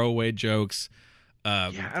bunch of throwaway jokes.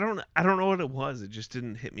 I don't know what it was. It just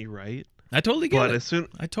didn't hit me right. I totally get it. But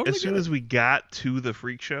as soon as we got to the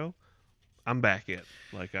freak show, I'm back in.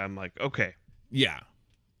 Like, I'm like, okay. Yeah.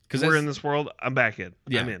 Because we're in this world, I'm back in.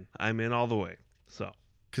 Yeah. I'm in all the way. So.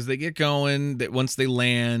 Because they get going, that once they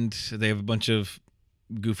land, they have a bunch of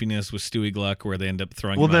goofiness with Stewie Gluck where they end up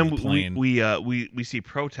throwing him out of the plane. We see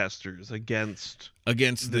protesters against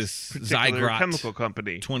this Zygrot chemical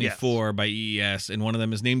company 24 by EES, and one of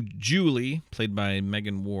them is named Julie, played by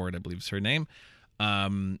Megan Ward, I believe is her name.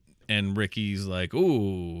 And Ricky's like,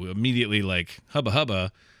 ooh, immediately like hubba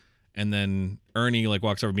hubba, and then Ernie like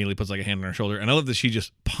walks over, immediately puts like a hand on her shoulder, and I love that she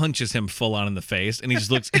just punches him full on in the face, and he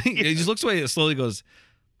just looks he just looks away and slowly goes,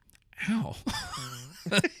 ow.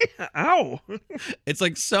 Ow. It's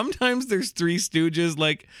like sometimes there's Three Stooges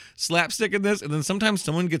like slapstick in this, and then sometimes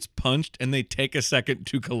someone gets punched and they take a second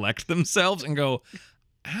to collect themselves and go,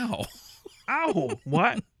 ow. Ow.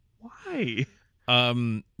 What? Why?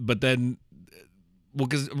 But then, well,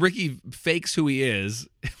 because Ricky fakes who he is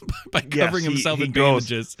by covering himself in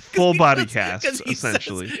bandages. Full body cast,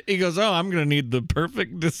 essentially. He goes, "Oh, I'm gonna need the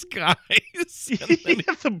perfect disguise."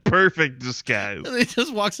 The perfect disguise. And he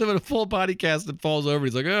just walks up in a full body cast and falls over.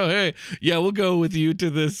 He's like, "Oh, hey, yeah, we'll go with you to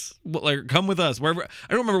this. Like, come with us wherever."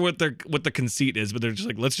 I don't remember what the conceit is, but they're just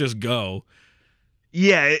like, "Let's just go."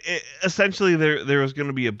 Yeah, essentially, there was going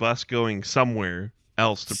to be a bus going somewhere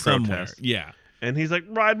else to protest. Yeah, and he's like,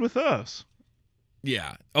 "Ride with us."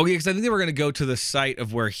 Yeah. Oh, yeah, because I think they were going to go to the site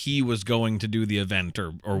of where he was going to do the event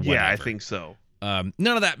or whatever. Yeah, I think so. None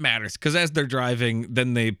of that matters because as they're driving,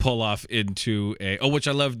 then they pull off into which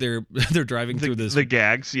I love. They're driving through this. The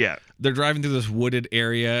gags, yeah. They're driving through this wooded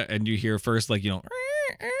area, and you hear first like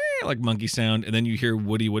like monkey sound, and then you hear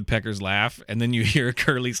Woody Woodpecker's laugh, and then you hear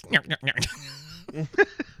Curly's.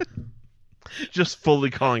 Just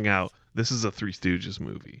fully calling out, this is a Three Stooges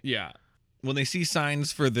movie. Yeah. When they see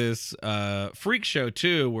signs for this freak show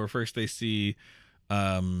too, where first they see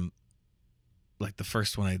like the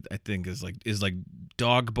first one I think is like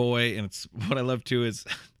Dog Boy, and it's what I love too is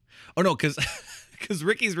because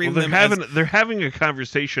Ricky's reading they're having a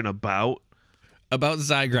conversation about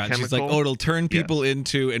Zygrot. She's like, it'll turn people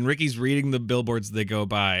into, and Ricky's reading the billboards they go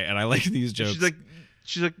by, and I like these jokes.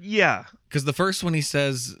 She's like, yeah. Because the first one he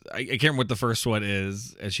says, I can't remember what the first one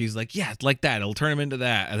is, and she's like, yeah, it's like that. It'll turn him into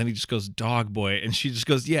that. And then he just goes, Dog Boy. And she just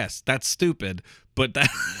goes, yes, that's stupid. But that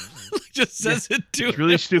just says it too. It's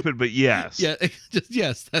really stupid, but yes. Yeah, just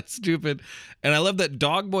yes, that's stupid. And I love that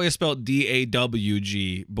Dog Boy is spelled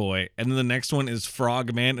DAWG boy. And then the next one is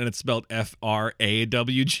Frogman, and it's spelled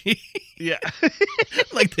FRAWG. Yeah.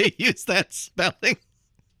 Like they use that spelling.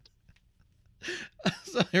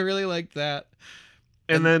 So I really like that.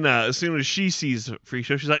 And then as soon as she sees Freak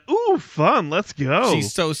Show, she's like, ooh, fun, let's go.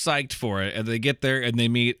 She's so psyched for it. And they get there and they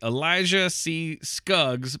meet Elijah C.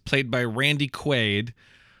 Scuggs, played by Randy Quaid.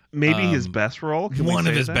 Maybe his best role? One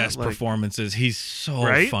of his best performances. He's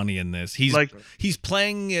so funny in this. He's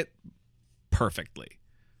playing it perfectly.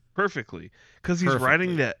 Perfectly. Because he's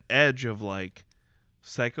riding that edge of like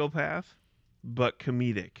psychopath, but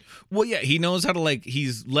comedic. Well, yeah, he knows how to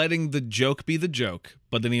he's letting the joke be the joke,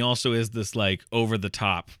 but then he also is this over the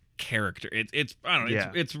top character. It's I don't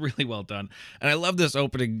know, it's really well done. And I love this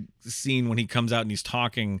opening scene when he comes out and he's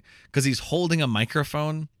talking because he's holding a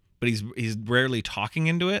microphone, but he's rarely talking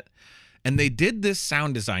into it. And they did this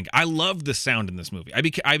sound design. I love the sound in this movie.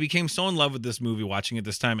 I became so in love with this movie watching it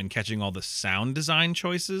this time and catching all the sound design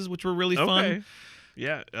choices, which were really fun.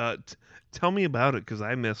 Yeah. Tell me about it because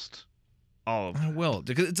I missed all of it. I will.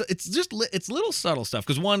 It's little subtle stuff.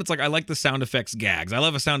 Because one, it's like I like the sound effects gags. I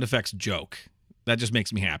love a sound effects joke. That just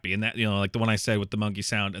makes me happy. And that, like the one I said with the monkey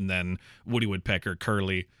sound and then Woody Woodpecker,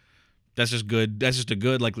 Curly. That's just good. That's just a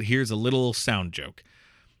good, here's a little sound joke.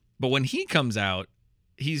 But when he comes out,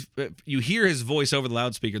 you hear his voice over the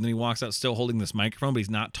loudspeaker, and then he walks out still holding this microphone, but he's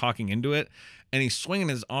not talking into it. And he's swinging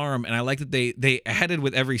his arm. And I like that they added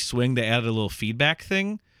with every swing, they added a little feedback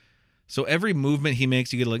thing. So every movement he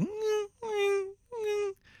makes, you get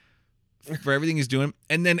for everything he's doing.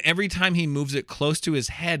 And then every time he moves it close to his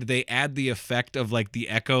head, they add the effect of the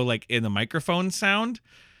echo in the microphone sound.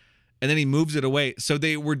 And then he moves it away. So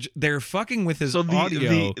they're fucking with his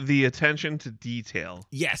audio. The attention to detail.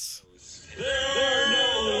 Yes. There are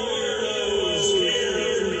no heroes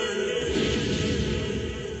here.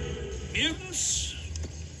 Mutants?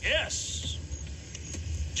 Yes.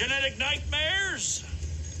 Genetic nightmares?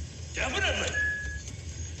 Definitely.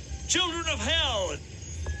 Children of hell,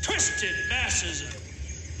 twisted masses of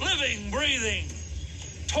living, breathing,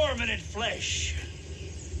 tormented flesh.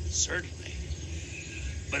 Certainly.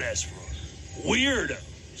 But as for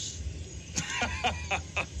weirdos,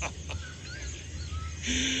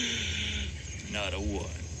 not a one.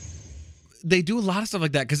 They do a lot of stuff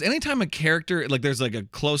like that because anytime a character, there's a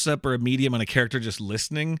close-up or a medium on a character just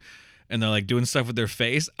listening and they're doing stuff with their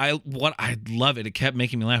face, I love it. It kept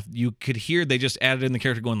making me laugh. You could hear they just added in the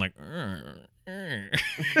character going there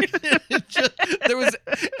was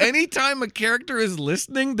anytime a character is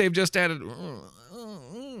listening, they've just added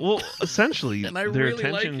well, essentially, and I really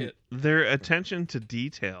like it. Their attention to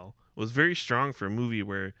detail was very strong for a movie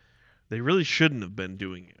where they really shouldn't have been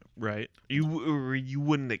doing it, right? You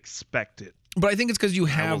wouldn't expect it. But I think it's because you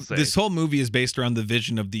have this whole movie is based around the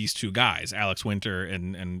vision of these two guys, Alex Winter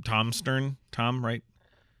and Tom Stern. Tom, right?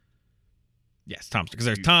 Yes, Tom. Because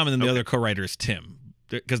there's Tom, and then the other co-writer is Tim.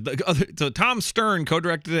 Because so Tom Stern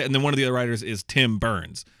co-directed it, and then one of the other writers is Tim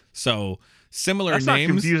Burns. So similar names. That's not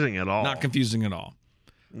confusing at all. Not confusing at all.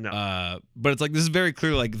 No. But it's like this is very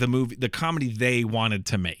clear like the comedy they wanted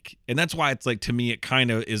to make. And that's why it's like to me it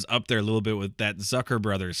kind of is up there a little bit with that Zucker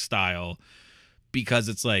Brothers style, because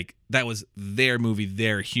it's like that was their movie,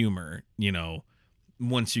 their humor, you know.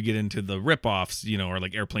 Once you get into the ripoffs, you know, or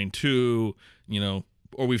like Airplane 2, you know,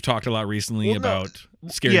 or we've talked a lot recently about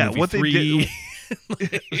Scary Movie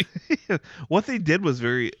 3. What they did was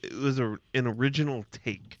an original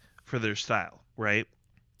take for their style, right?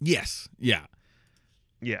 Yes. Yeah.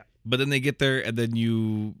 Yeah. But then they get there and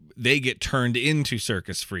then they get turned into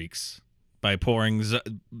circus freaks by pouring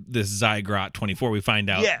this Zygrot 24. We find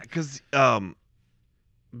out. Yeah, because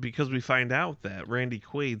we find out that Randy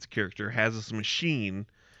Quaid's character has this machine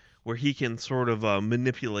where he can sort of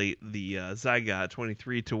manipulate the Zygot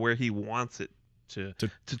 23 to where he wants it to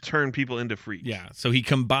turn people into freaks. Yeah, so he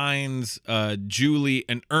combines Julie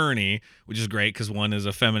and Ernie, which is great because one is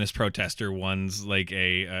a feminist protester, one's like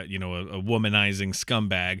a womanizing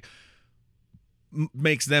scumbag.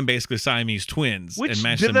 Makes them basically Siamese twins and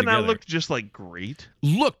mash them together. Did that not look just like great?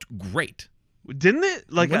 Looked great. Didn't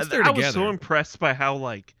it? Like I was so together. impressed by how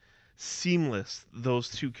like seamless those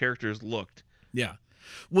two characters looked. Yeah.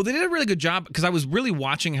 Well, they did a really good job because I was really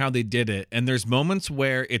watching how they did it, and there's moments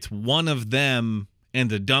where it's one of them and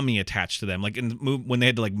the dummy attached to them. Like when they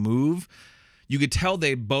had to like move, you could tell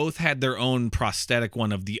they both had their own prosthetic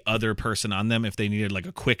one of the other person on them if they needed like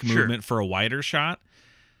a quick movement for a wider shot.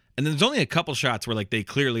 And then there's only a couple shots where like they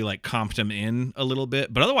clearly like comped them in a little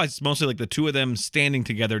bit, but otherwise it's mostly like the two of them standing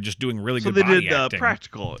together, just doing really good body acting. So they did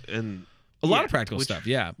practical and a lot of practical stuff.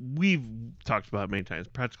 Yeah, we've talked about it many times.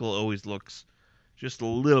 Practical always looks just a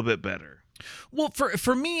little bit better. Well,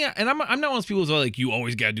 for me, and I'm not one of those people who's like, you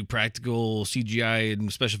always got to do practical CGI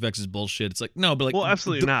and special effects is bullshit. It's like, no, but like, well,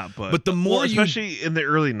 absolutely not. But the more especially in the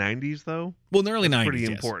early 90s, though. Well, in the early 90s, pretty yes.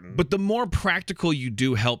 important. But the more practical you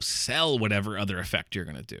do helps sell whatever other effect you're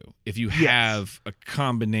going to do. If you have a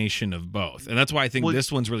combination of both. And that's why I think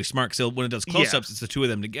this one's really smart. Because when it does close-ups, it's the two of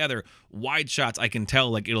them together. Wide shots, I can tell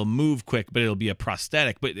like it'll move quick, but it'll be a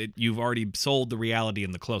prosthetic. But you've already sold the reality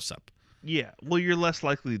in the close-up. Yeah, well, you're less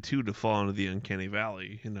likely to fall into the uncanny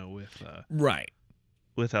valley, you know, with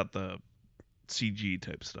without the CG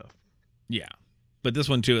type stuff. Yeah, but this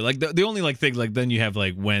one too, like the only like thing, like then you have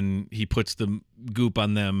like when he puts the goop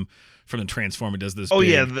on them from the Transformer, does this? Oh big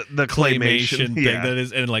yeah, the claymation thing that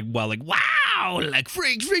is, and like wow, like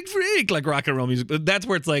freak, like rock and roll music. That's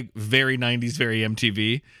where it's like very 90s, very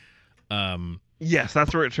MTV. Yes,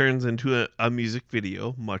 that's where it turns into a music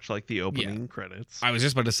video, much like the opening credits. I was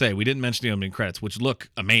just about to say, we didn't mention the opening credits, which look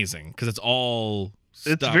amazing because it's all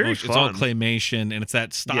it's very fun. It's all claymation, and it's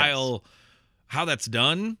that style. Yes. How that's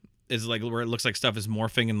done is like where it looks like stuff is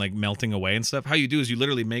morphing and like melting away and stuff. How you do is you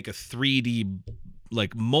literally make a 3D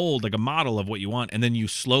like mold, like a model of what you want, and then you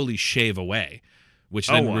slowly shave away, which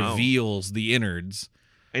then reveals the innards.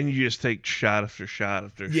 And you just take shot after shot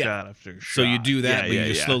after shot after shot. So you do that, but you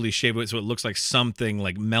just slowly shave it so it looks like something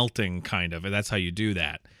like melting, kind of. And that's how you do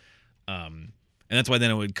that. And that's why then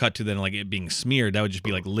it would cut to then like it being smeared. That would just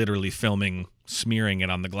be like literally smearing it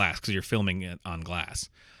on the glass because you're filming it on glass.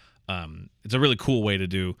 It's a really cool way to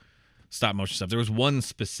do stop motion stuff. There was one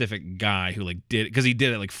specific guy who like did because he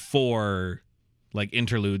did it like for like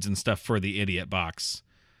interludes and stuff for the Idiot Box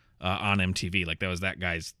on MTV. Like that was that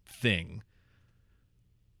guy's thing.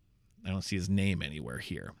 I don't see his name anywhere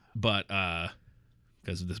here, but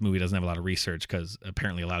because this movie doesn't have a lot of research, because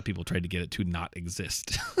apparently a lot of people tried to get it to not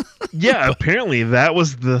exist. Yeah, apparently that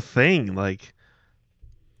was the thing. Like,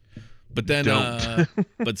 but then,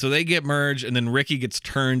 but so they get merged, and then Ricky gets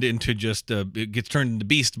turned into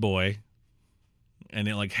Beast Boy, and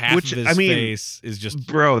it like half of his face is just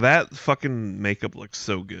that fucking makeup looks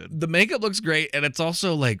so good. The makeup looks great, and it's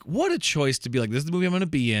also like what a choice to be like, this is the movie I'm going to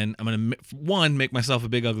be in. I'm going to make myself a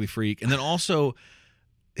big ugly freak, and then also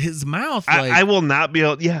his mouth. Like, I will not be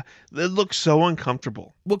able. Yeah, it looks so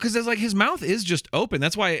uncomfortable. Well, because it's like his mouth is just open.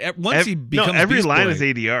 That's why once he becomes every Beast line Boy, is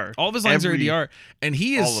ADR. All of his lines are ADR, and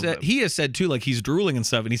he has said too, like he's drooling and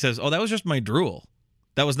stuff, and he says, "Oh, that was just my drool.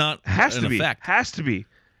 That was not an effect. Has to be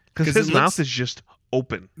because his mouth is just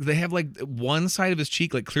open." They have like one side of his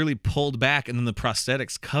cheek like clearly pulled back, and then the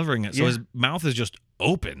prosthetics covering it, so his mouth is just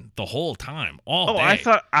open the whole time, all day.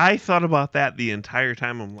 I thought about that the entire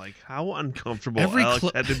time. I'm like, how uncomfortable Alex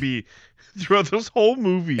had to be throughout this whole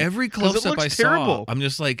movie. Every close-up I saw, I'm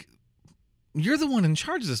just like, you're the one in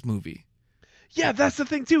charge of this movie. Yeah, that's the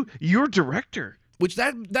thing too. You're director. Which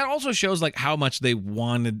that also shows like how much they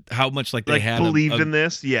wanted, how much like they had believed in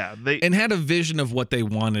this, and had a vision of what they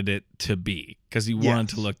wanted it to be, because he wanted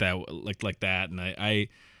to look that like that, and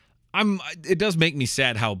it does make me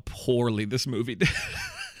sad how poorly this movie did.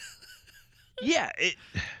 Yeah,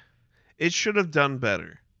 it should have done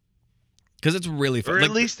better. Because it's really fun. Or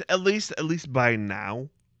Like, at least by now,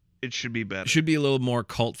 it should be better. It should be a little more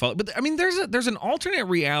cult follow. But I mean, there's an alternate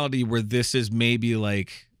reality where this is maybe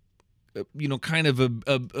like, kind of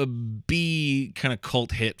a B kind of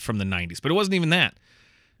cult hit from the 90s. But it wasn't even that.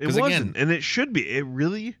 It wasn't, and it should be. It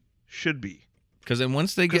really should be. Because then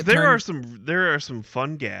once they get there are some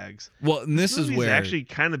fun gags. Well, and this is where actually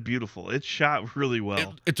kind of beautiful. It's shot really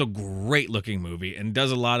well. It's a great looking movie and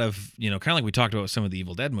does a lot of kind of like we talked about with some of the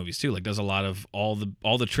Evil Dead movies too. Like does a lot of all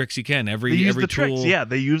the tricks you can. Every tool. Tricks. Yeah,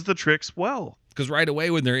 they use the tricks well. Because right away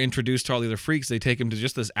when they're introduced to all the other freaks, they take him to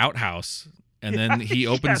just this outhouse, and then he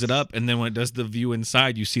opens it up, and then when it does the view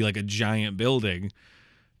inside, you see like a giant building.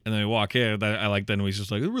 And then we walk in. I like then he's just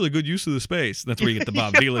like, really good use of the space. And that's where you get the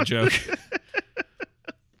Bob Vila joke.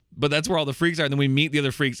 But that's where all the freaks are. And then we meet the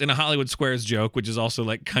other freaks in a Hollywood Squares joke, which is also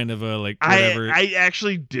like kind of a like whatever. I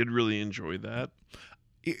actually did really enjoy that.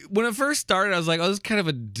 When it first started, I was like, oh, this is kind of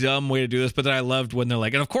a dumb way to do this. But then I loved when they're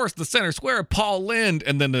like, and of course, the center square, Paul Lynde.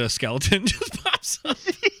 And then the skeleton just pops up.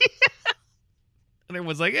 And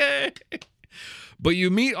everyone's like, hey. But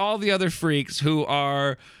you meet all the other freaks who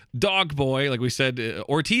are Dog Boy, like we said,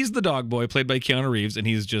 Ortiz the Dog Boy, played by Keanu Reeves. And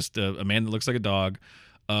he's just a man that looks like a dog.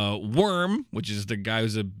 Worm, which is the guy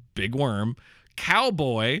who's a big worm.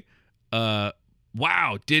 Cowboy,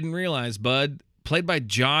 wow, didn't realize, bud, played by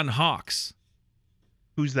John Hawkes.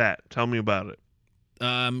 Who's that? Tell me about it.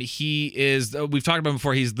 He is. We've talked about him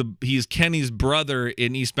before. He's Kenny's brother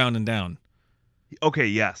in Eastbound and Down. Okay,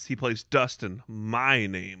 yes, he plays Dustin. My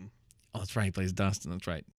name. Oh, that's right. He plays Dustin. That's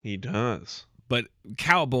right. He does. But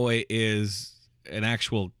Cowboy is an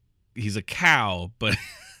actual. He's a cow, but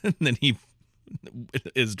then he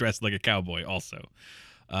is dressed like a cowboy also.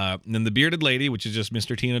 And then the Bearded Lady, which is just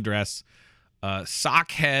Mr. Tina Dress.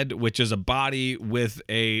 Sockhead, which is a body with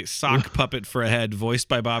a sock puppet for a head, voiced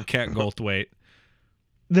by Bobcat Goldthwait.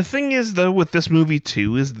 The thing is, though, with this movie,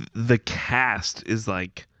 too, is the cast is,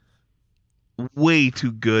 like, way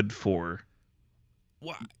too good for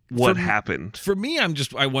what happened. For me,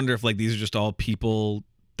 I wonder if, like, these are just all people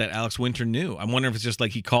that Alex Winter knew. I'm wondering if it's just,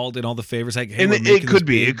 like, he called in all the favors. Like, hey, and it could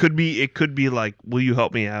be. It could be, like, will you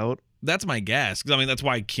help me out? That's my guess. Because, I mean, that's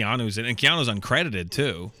why Keanu's in it. And Keanu's uncredited,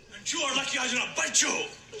 too. You are lucky I didn't bite you.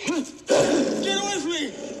 Get away from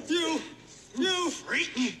me! You!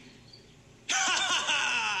 Freak!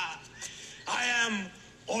 I am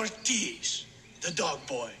Ortiz, the dog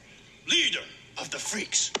boy, leader of the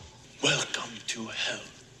freaks. Welcome to hell,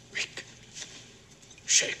 Rick.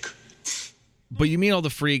 Shake. But you meet all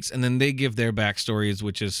the freaks, and then they give their backstories,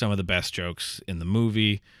 which is some of the best jokes in the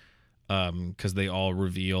movie, because they all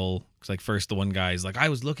reveal. Because like first the one guy is like, I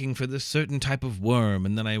was looking for this certain type of worm,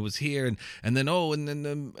 and then I was here, and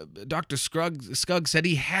then Dr. Skugg said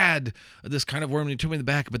he had this kind of worm, and he took me in the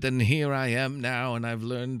back, but then here I am now, and I've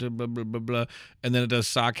learned to blah blah blah blah. And then it does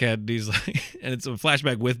Sockhead, and he's like, and it's a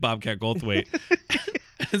flashback with Bobcat Goldthwait.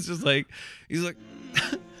 It's just like he's like,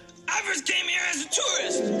 I first came here as a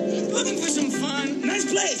tourist, looking for some fun.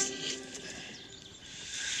 Nice place.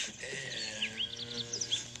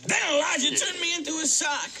 Then Elijah turned me into a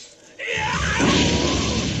sock.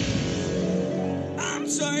 I'm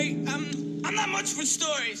sorry. I'm not much for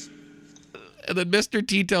stories. And then Mr.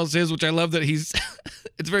 T tells his, which I love that he's.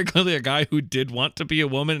 It's very clearly a guy who did want to be a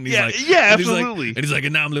woman, and he's absolutely. And he's like,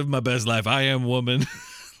 and now I'm living my best life. I am woman.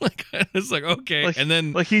 Like it's like okay, like, and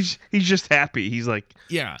then like he's just happy. He's like,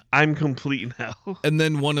 yeah, I'm complete now. And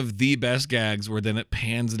then one of the best gags where then it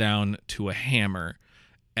pans down to a hammer,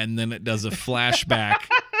 and then it does a flashback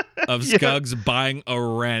of Skuggs buying a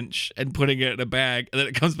wrench and putting it in a bag, and then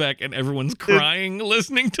it comes back and everyone's crying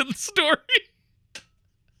listening to the story.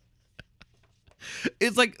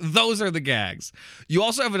 It's like those are the gags. You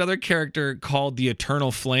also have another character called the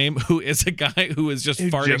Eternal Flame, who is a guy who is just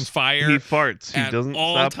farting fire. He farts. He doesn't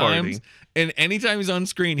stop times. farting. And anytime he's on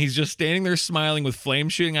screen, he's just standing there smiling with flame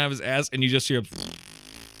shooting out of his ass, and you just hear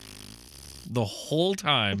the whole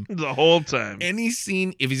time. The whole time. Any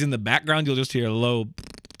scene, if he's in the background, you'll just hear a low.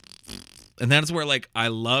 And that's where, like, I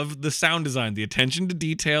love the sound design, the attention to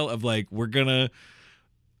detail of, like,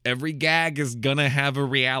 every gag is gonna have a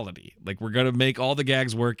reality. Like, we're gonna make all the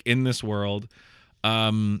gags work in this world.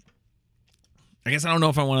 I guess I don't know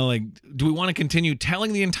if I want to, like, do we want to continue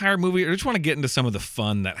telling the entire movie, or just want to get into some of the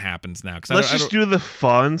fun that happens now? Let's just do the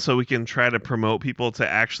fun so we can try to promote people to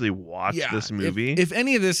actually watch this movie. If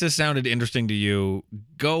any of this has sounded interesting to you,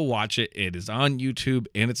 go watch it. It is on YouTube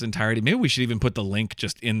in its entirety. Maybe we should even put the link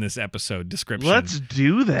just in this episode description. Let's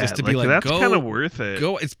do that. Just to be like, that's kind of worth it.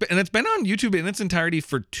 It's been on YouTube in its entirety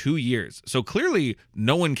for 2 years. So clearly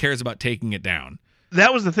no one cares about taking it down.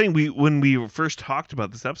 that was the thing. When we first talked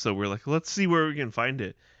about this episode, we were like, let's see where we can find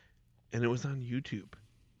it, and it was on YouTube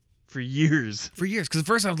for years. For years, because at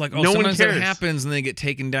first I was like, oh, No one sometimes that cares. happens and they get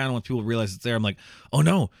taken down once people realize it's there. I'm like, oh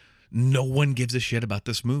no one gives a shit about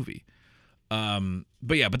this movie.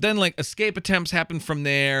 But then like escape attempts happen from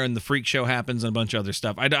there, and the freak show happens and a bunch of other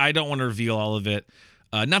stuff. I don't want to reveal all of it.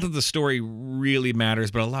 Not that the story really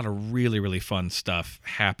matters, but a lot of really, really fun stuff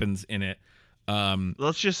happens in it.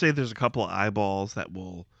 Let's just say there's a couple of eyeballs that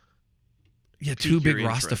will. Yeah, pique two big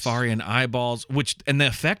your interest. Rastafarian eyeballs, and the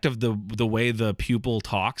effect of the way the pupil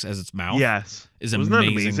talks as its mouth, Yes, is Wasn't that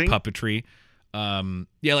amazing amazing? puppetry.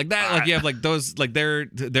 Yeah, like that. Like you have like those, like they're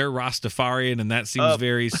Rastafarian, and that seems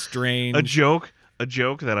very strange. A joke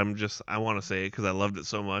that I want to say because I loved it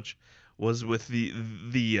so much was with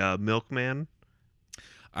the milkman.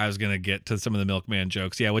 I was gonna get to some of the milkman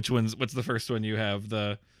jokes. Yeah, what's the first one you have?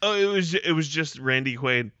 Oh, it was just Randy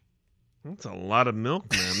Quaid. That's a lot of milk,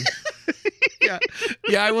 man.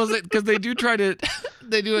 Yeah, I wasn't, because they do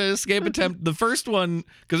an escape attempt. The first one,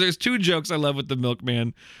 because there's two jokes I love with the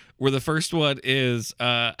milkman, where the first one is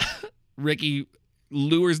Ricky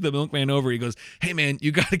lures the milkman over. He goes, "Hey man,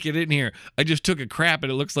 you got to get in here. I just took a crap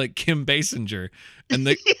and it looks like Kim Basinger." And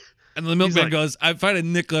the milkman goes, "I find a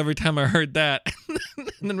nickel every time I heard that."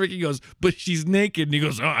 And then Ricky goes, "But she's naked." And he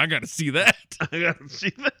goes, "Oh, I got to see that." I got to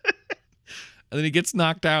see that. And then he gets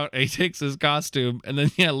knocked out and he takes his costume. And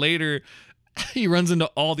then later he runs into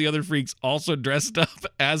all the other freaks also dressed up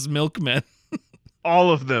as milkmen.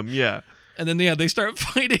 All of them, yeah. And then they start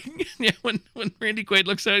fighting. Yeah, when Randy Quaid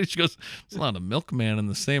looks at it, she goes, "There's a lot of milkman in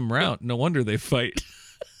the same route. No wonder they fight."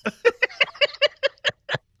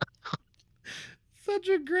 Such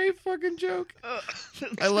a great fucking joke.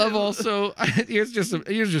 I love also here's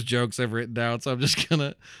just jokes I've written down, so I'm just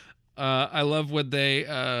gonna I love when they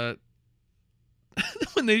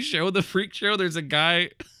when they show the freak show, there's a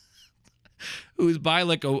guy who's by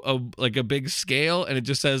like a big scale, and it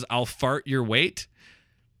just says, "I'll fart your weight."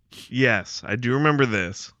 Yes, I do remember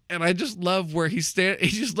this. And I just love where he's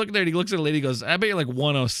just looking there, and he looks at a lady, he goes, "I bet you're like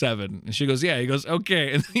 107." And she goes, "Yeah." He goes,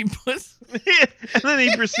 "Okay." And then he puts and then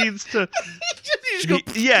he proceeds to just go,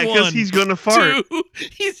 yeah, because "One, he's gonna fart two."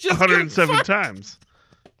 He's just 107 times.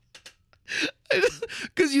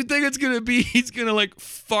 Because you think it's gonna be he's gonna like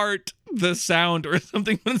fart the sound or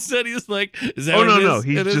something, but instead he's like, "Is that Oh what it no, is?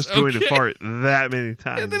 he's It is? just going to Okay." fart that many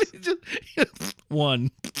times. And then he just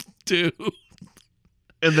 1, 2.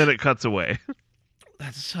 And then it cuts away.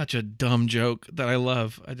 That's such a dumb joke that I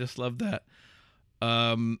love. I just love that.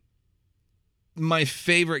 My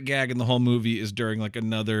favorite gag in the whole movie is during like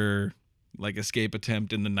another like escape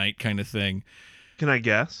attempt in the night kind of thing. Can I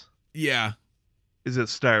guess? Yeah. Is it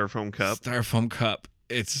Styrofoam Cup? Styrofoam Cup.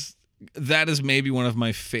 That is maybe one of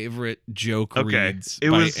my favorite joke reads It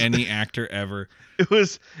by was- any actor ever. It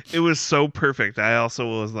was so perfect. I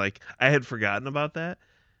also was like, I had forgotten about that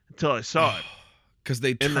until I saw it. Because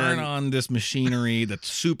they And turn then- on this machinery that's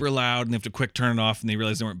super loud, and they have to quick turn it off, and they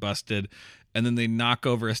realize they weren't busted. And then they knock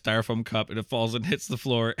over a styrofoam cup, and it falls and hits the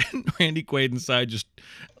floor. And Randy Quaid inside just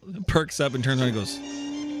perks up and turns around and goes,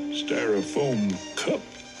 Styrofoam cup.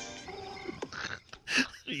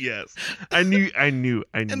 Yes, I knew.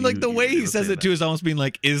 and like the you way were he gonna says say it too is almost being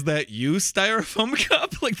like, "Is that you, styrofoam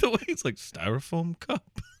cup?" Like the way it's like styrofoam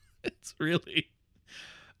cup. It's really,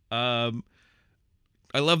 I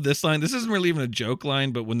love this line. This isn't really even a joke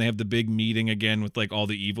line, but when they have the big meeting again with like all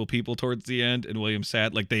the evil people towards the end, and William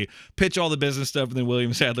Sadler, like they pitch all the business stuff, and then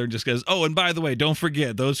William Sadler just goes, "Oh, and by the way, don't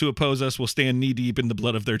forget, those who oppose us will stand knee deep in the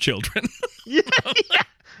blood of their children." Yeah.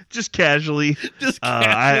 Just casually. Just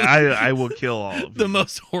I will kill all of the you.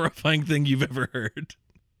 most horrifying thing you've ever heard.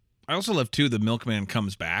 I also love too the milkman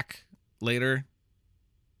comes back later.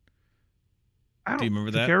 Do you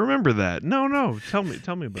remember that? I remember that. No. Tell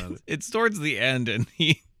me about it. It's towards the end, and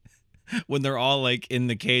when they're all like in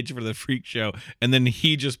the cage for the freak show, and then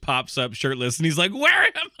he just pops up shirtless, and he's like, "Where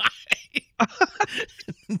am I?"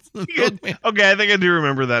 It's the milkman. Okay, I think I do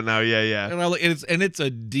remember that now. Yeah. And it's a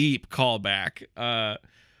deep callback.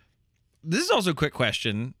 This is also a quick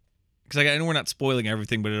question, because I know we're not spoiling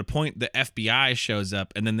everything, but at a point the FBI shows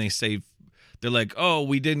up, and then they say, they're like, "Oh,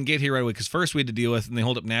 we didn't get here right away because first we had to deal with," and they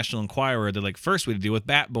hold up National Enquirer. They're like, "First we had to deal with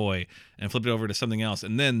Bat Boy," and flip it over to something else,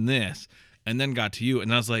 and then this, and then got to you.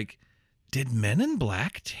 And I was like, did Men in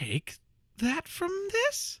Black take that from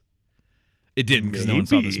this? It didn't, because no one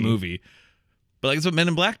saw this Maybe. movie. But like, that's what Men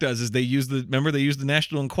in Black does, is they use the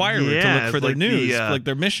National Enquirer to Yeah, look for as their like news, the, like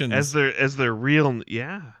their missions. as their real.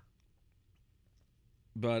 Yeah.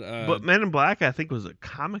 But Men in Black, I think, was a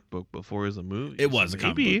comic book before it was a movie. it was a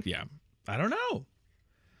comic Maybe. book, yeah. I don't know.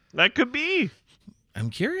 That could be. I'm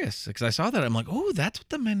curious because I saw that. I'm like, oh, that's what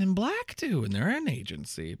the Men in Black do, and they're an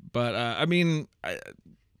agency. But I mean,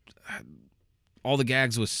 all the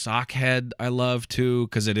gags with Sockhead I love too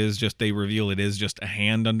because it is just they reveal it is just a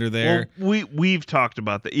hand under there. Well, we've talked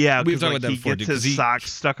about that. Yeah, we've talked about that before. He gets his sock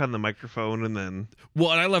stuck on the microphone and then.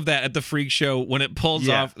 Well, and I love that at the freak show when it pulls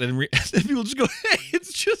off, and people just go, "Hey,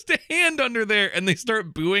 it's just a hand under there," and they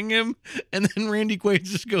start booing him, and then Randy Quaid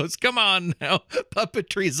just goes, "Come on now,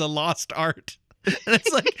 puppetry's a lost art." And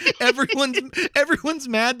it's like everyone's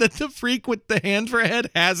mad that the freak with the hand for a head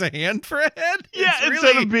has a hand for a head. Yeah,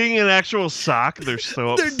 instead of being an actual sock, they're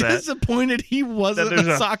so upset. They're disappointed he wasn't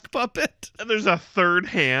a sock puppet. And there's a third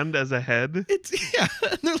hand as a head.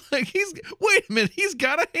 And they're like, wait a minute, he's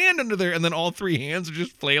got a hand under there, and then all three hands are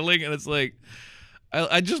just flailing, and it's like,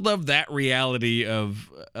 I just love that reality of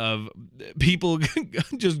people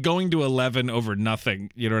just going to 11 over nothing.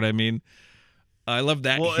 You know what I mean? I love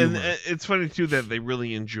that humor. And it's funny, too, that they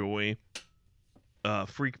really enjoy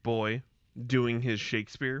Freak Boy doing his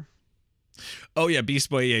Shakespeare. Oh, yeah, Beast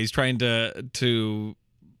Boy, yeah, he's trying to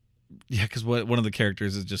yeah, because one of the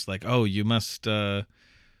characters is just like, oh, you must,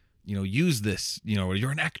 use this,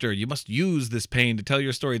 you're an actor, you must use this pain to tell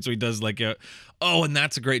your story. And so he does like and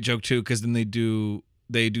that's a great joke, too, because then they do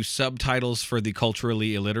subtitles for the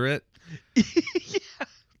culturally illiterate. Yeah.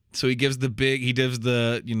 So he gives the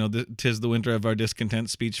 'tis the winter of our discontent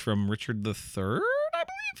speech from Richard III, I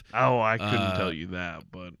believe. Oh, I couldn't tell you that,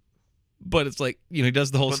 but it's like, he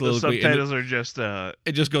does the whole soliloquy. The subtitles are just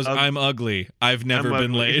it just goes, I'm ugly. I've never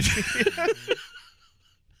been laid.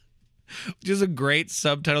 Which is a great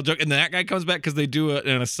subtitle joke. And then that guy comes back because they do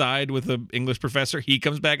an aside with an English professor. He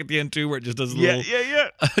comes back at the end too, where it just does a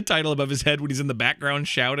little title above his head when he's in the background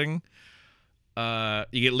shouting.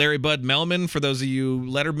 You get Larry Bud Melman, for those of you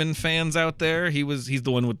Letterman fans out there. He's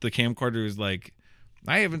the one with the camcorder who's like,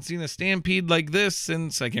 I haven't seen a stampede like this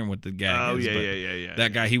since, I can't remember what the gag is. Yeah.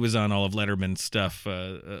 That guy, he was on all of Letterman's stuff.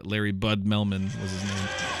 Larry Bud Melman was his name.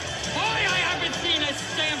 Boy, I haven't seen a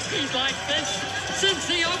stampede like this since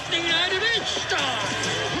the opening night of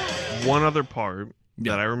H-Star. One other part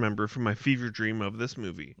that I remember from my fever dream of this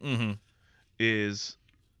movie is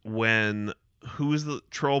when... Who is the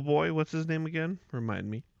troll boy? What's his name again? Remind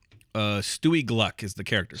me. Stewie Gluck is the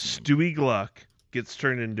character. Stewie Gluck gets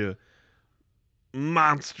turned into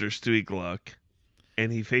monster Stewie Gluck,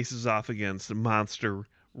 and he faces off against monster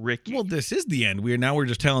Ricky. Well, this is the end. We're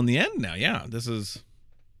just telling the end now. Yeah, this is,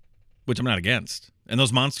 which I'm not against. And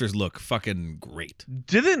those monsters look fucking great.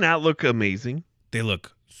 Did it not look amazing? They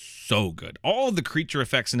look so good. All of the creature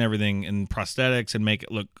effects and everything and prosthetics and make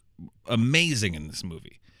it look amazing in this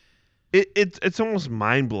movie. It's almost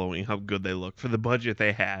mind-blowing how good they look for the budget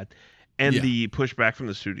they had and the pushback from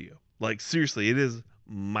the studio. Like, seriously, it is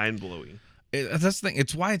mind-blowing. That's the thing.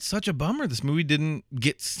 It's why it's such a bummer this movie didn't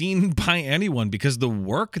get seen by anyone, because the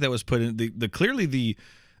work that was put in, clearly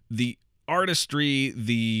the artistry,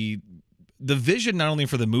 the vision not only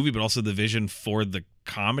for the movie but also the vision for the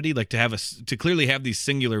comedy, like to clearly have these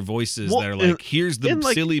singular voices that are like, here's the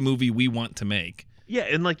silly movie we want to make. Yeah,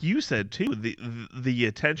 and like you said too, the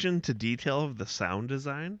attention to detail of the sound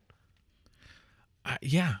design. I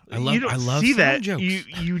love see sound that. jokes.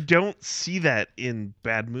 You don't see that in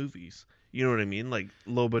bad movies. You know what I mean? Like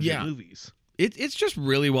low budget movies. It's just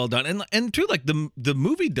really well done, and too, like the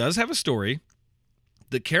movie does have a story.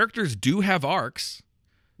 The characters do have arcs.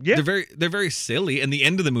 Yeah, they're very silly, and the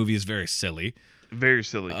end of the movie is very silly. Very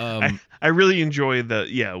silly. I really enjoy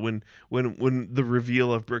when the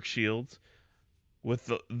reveal of Brooke Shields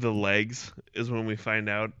with the legs is when we find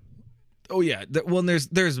out. Oh yeah, well,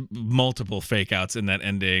 there's multiple fake outs in that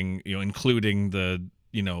ending, including the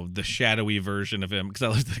shadowy version of him, because I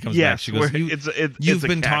love that it comes back. She goes, "You've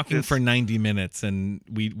been talking for 90 minutes, and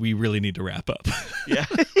we really need to wrap up." Yeah,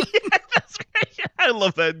 that's great. I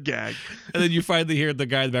love that gag. And then you finally hear the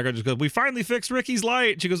guy in the background just goes, "We finally fixed Ricky's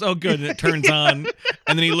light." She goes, "Oh, good," and it turns on,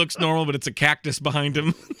 and then he looks normal, but it's a cactus behind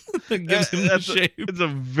him that gives him the shape. It's a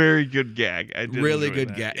very good gag. I did really good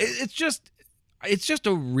that. gag. It's just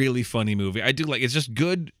a really funny movie. I do like. It's just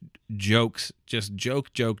good jokes, just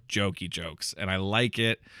jokey jokes, and I like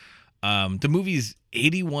it. The movie's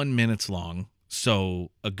 81 minutes long,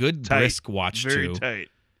 so a good brisk watch very too. Very tight.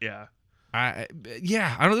 Yeah. I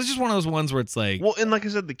don't know. This is one of those ones where it's like, well, and like I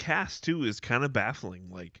said, the cast too is kind of baffling.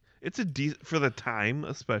 Like, it's for the time,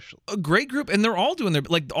 especially a great group, and they're all doing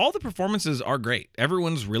all the performances are great.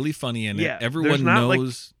 Everyone's really funny in it. Everyone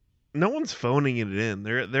knows. No one's phoning it in.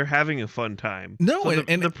 They're having a fun time. No, so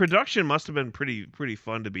and the production must have been pretty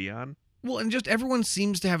fun to be on. Well, and just everyone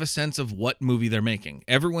seems to have a sense of what movie they're making.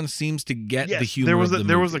 Everyone seems to get the humor of the movie.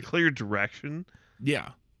 There was a clear direction.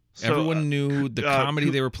 Yeah. Everyone knew the comedy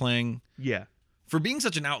they were playing. Yeah. For being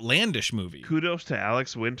such an outlandish movie. Kudos to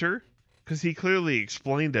Alex Winter, because he clearly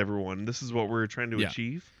explained to everyone, this is what we're trying to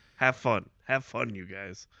achieve. Have fun. Have fun, you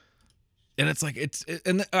guys. And it's like,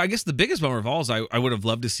 and I guess the biggest bummer of all is I would have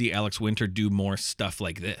loved to see Alex Winter do more stuff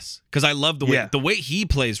like this. Because I love the way he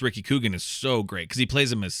plays Ricky Coogan is so great. Because he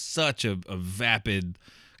plays him as such a vapid,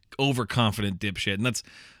 overconfident dipshit. And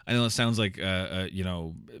I know it sounds like,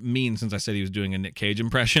 mean since I said he was doing a Nick Cage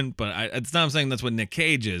impression. But it's not I'm saying that's what Nick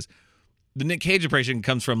Cage is. The Nick Cage impression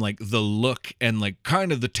comes from like the look and like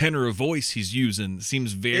kind of the tenor of voice he's using.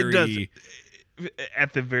 Seems very... It does.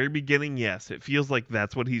 At the very beginning, yes, it feels like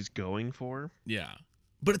that's what he's going for. Yeah,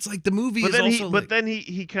 but it's like the movie but is then also. But then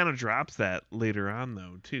he kind of drops that later on,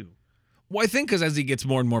 though, too. Well, I think because as he gets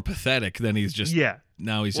more and more pathetic, then he's just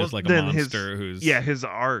now he's just like a monster who's his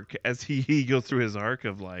arc as he goes through his arc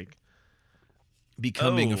of like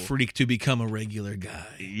becoming a freak to become a regular guy.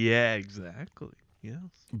 Yeah, exactly. Yes,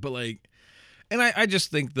 but like, and I just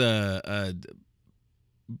think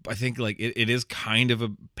I think like it is kind of a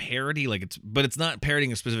parody, like but it's not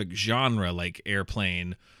parodying a specific genre like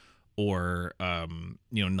Airplane or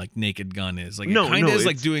like Naked Gun is. Like it kind of is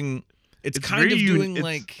like doing it's kind of doing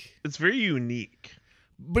like it's very unique.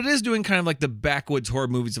 But it is doing kind of like the backwoods horror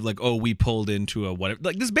movies of like, oh, we pulled into a whatever.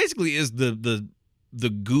 Like this basically is the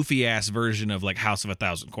goofy ass version of like House of a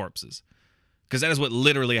Thousand Corpses. Because that is what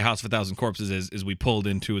literally a House of a Thousand Corpses is we pulled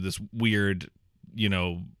into this weird,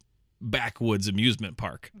 backwoods amusement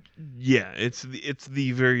park. Yeah, it's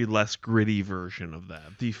the very less gritty version of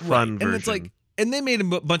that, the fun version. And it's like, and they made a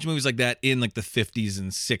bunch of movies like that in like the 50s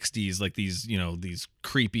and 60s, like these these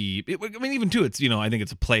creepy. Even too, it's I think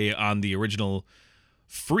it's a play on the original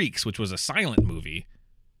Freaks, which was a silent movie,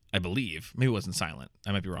 I believe. Maybe it wasn't silent.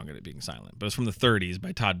 I might be wrong at it being silent, but it was from the 30s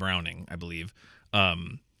by Todd Browning, I believe. But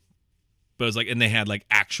it was like, and they had like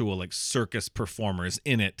actual like circus performers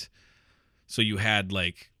in it, so you had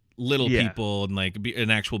like little people and like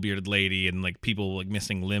an actual bearded lady and like people like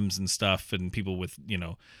missing limbs and stuff and people with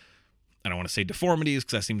I don't want to say deformities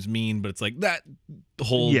because that seems mean, but it's like that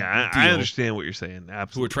whole I understand what you're saying.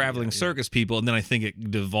 Absolutely, who are traveling circus people, and then I think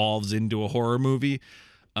it devolves into a horror movie.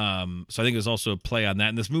 So I think there's also a play on that.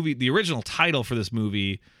 And this movie, the original title for this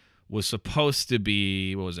movie was supposed to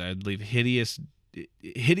be what was it? I believe Hideous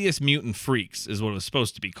Mutant Freaks is what it was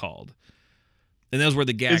supposed to be called. And that was where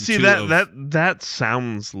the gag. See that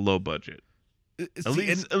sounds low budget.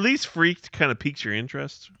 At least Freaked kind of piques your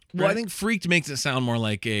interest. Well, right? I think Freaked makes it sound more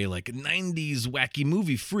like a 90s wacky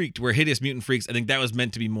movie Freaked, where Hideous Mutant Freaks, I think that was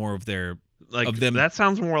meant to be more of their of them. That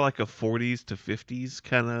sounds more like a 40s to 50s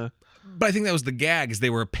kind of. But I think that was the gag, is they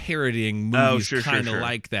were parodying movies kind of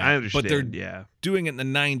like that. I understand. But they're doing it in the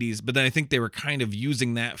 90s. But then I think they were kind of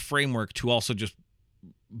using that framework to also just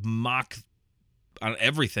mock on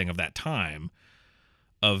everything of that time.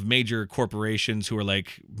 Of major corporations who are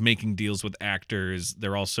like making deals with actors.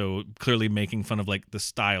 They're also clearly making fun of like the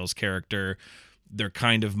Styles character. They're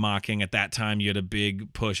kind of mocking, at that time you had a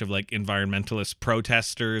big push of like environmentalist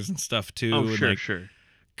protesters and stuff too. Oh, and sure, like, sure.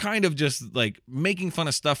 Kind of just like making fun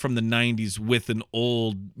of stuff from the 90s with an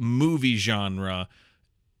old movie genre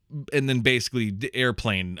and then basically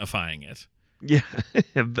Airplane-ifying it. Yeah,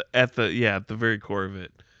 at the very core of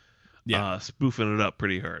it. Yeah, spoofing it up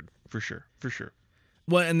pretty hard, for sure.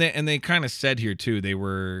 Well, and they kind of said here too,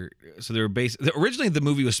 originally the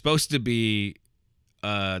movie was supposed to be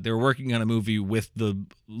they were working on a movie with the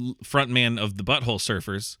frontman of the Butthole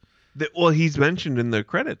Surfers. He's mentioned in the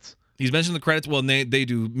credits. He's mentioned the credits. Well, and they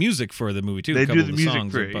do music for the movie too. They do the music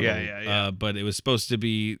songs for it. Yeah. But it was supposed to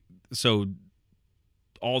be, so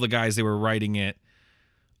all the guys, they were writing it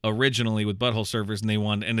originally with Butthole Surfers,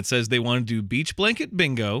 and it says they wanted to do Beach Blanket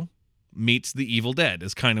Bingo meets The Evil Dead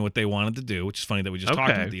is kind of what they wanted to do, which is funny that we just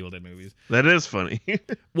talked about the Evil Dead movies. That is funny.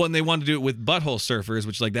 Well, and they wanted to do it with Butthole Surfers,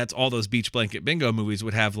 which like that's all those Beach Blanket Bingo movies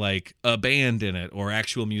would have like a band in it or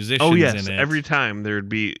actual musicians in it. Every time there'd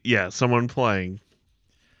be someone playing.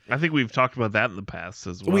 I think we've talked about that in the past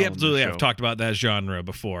as well. We absolutely have talked about that genre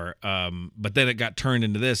before. But then it got turned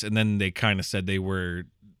into this, and then they kind of said they were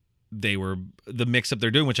the mix-up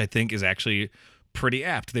they're doing, which I think is actually pretty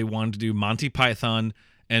apt. They wanted to do Monty Python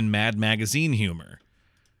and Mad Magazine humor.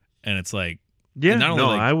 And it's like...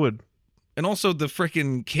 I would. And also the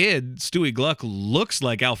freaking kid, Stewie Gluck, looks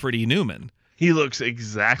like Alfred E. Newman. He looks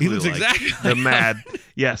exactly like the Mad...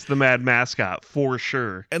 Yes, the Mad mascot, for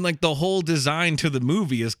sure. And like the whole design to the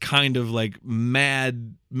movie is kind of like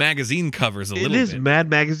Mad Magazine covers a little bit. It is Mad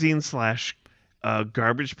Magazine /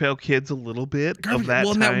 Garbage Pail Kids a little bit of that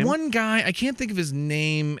time. That one guy, I can't think of his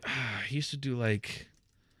name. He used to do like...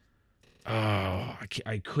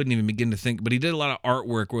 I couldn't even begin to think. But he did a lot of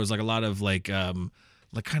artwork where it was like a lot of like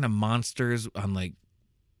kind of monsters on like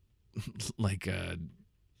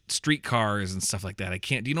streetcars and stuff like that. I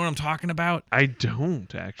can't. Do you know what I'm talking about? I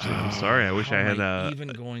don't actually. I'm sorry. I wish I had even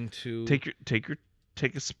going to take a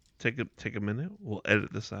minute. We'll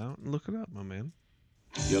edit this out and look it up, my man.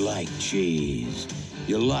 You like cheese.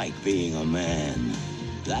 You like being a man.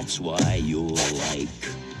 That's why you'll like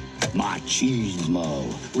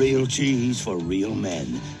Machismo. Real cheese for real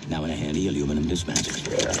men. Now in a handy aluminum dispenser.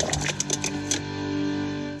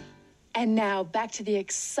 And now back to the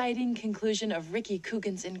exciting conclusion of Ricky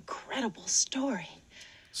Coogan's incredible story.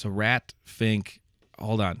 So Rat Fink,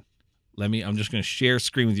 hold on. I'm just going to share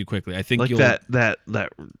screen with you quickly. I think like you'll that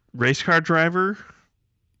race car driver.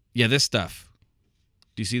 Yeah, this stuff.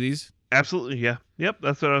 Do you see these? Absolutely, yeah. Yep,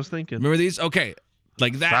 that's what I was thinking. Remember these? Okay.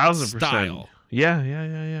 Like that 1000%. style.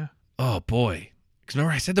 Yeah. Oh boy. Cuz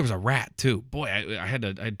remember I said there was a rat too. Boy, I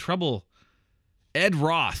had trouble. Ed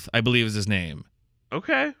Roth, I believe is his name.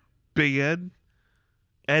 Okay. Big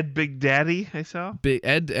Ed Big Daddy, I saw.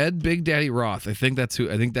 Ed Big Daddy Roth. I think that's who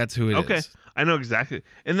it is. Okay. I know exactly.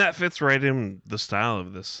 And that fits right in the style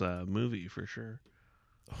of this movie for sure.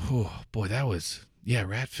 Oh, boy, that was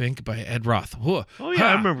Rat Fink by Ed Roth. Oh yeah,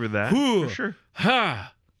 I remember that. For sure.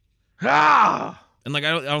 Ha. Ha. And like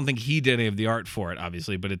I don't think he did any of the art for it,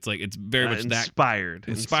 obviously, but it's like it's very much inspired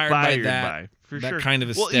by that, for that sure. kind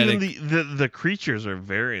of aesthetic. Well, even the creatures are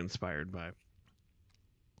very inspired by.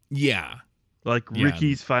 Yeah. Like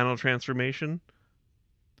Ricky's final transformation.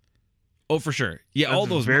 Oh, for sure. Yeah, That's all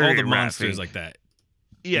the monsters like that.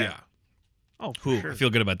 Yeah. Oh, for sure. I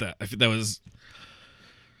feel good about that. That was.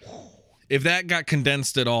 If that got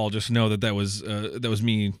condensed at all, just know that was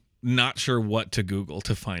me not sure what to Google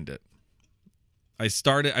to find it. I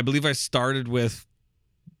believe I started with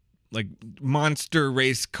like monster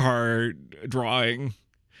race car drawing.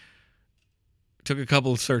 Took a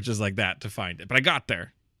couple of searches like that to find it, but I got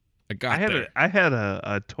there. I had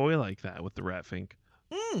a toy like that with the Rat Fink.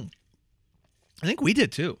 I think we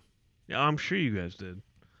did too. Yeah, I'm sure you guys did.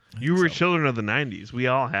 You were children of the 90s. We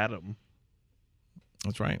all had them.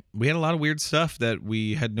 That's right. We had a lot of weird stuff that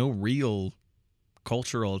we had no real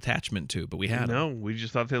cultural attachment to, but we had them. No, we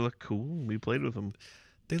just thought they looked cool, and we played with them.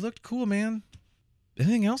 They looked cool, man.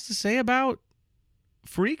 Anything else to say about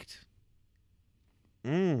Freaked?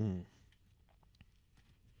 I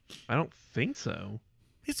don't think so.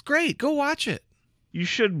 It's great. Go watch it. You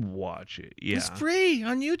should watch it. Yeah. It's free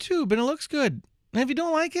on YouTube, and it looks good. And if you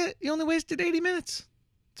don't like it, you only wasted 80 minutes.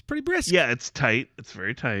 It's pretty brisk. Yeah, it's tight. It's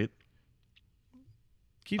very tight.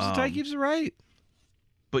 Keeps it tight, keeps it right.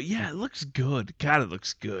 But yeah, it looks good. God, it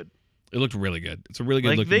looks good. It looked really good. It's a really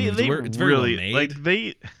good looking movie. It's very really well made. like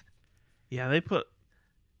they put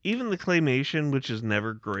even the claymation, which is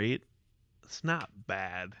never great. It's not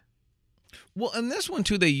bad. Well, and this one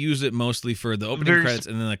too, they use it mostly for the opening credits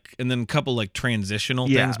and then a couple like transitional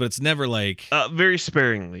things, but it's never like very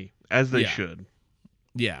sparingly, as they should.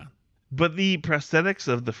 Yeah. But the prosthetics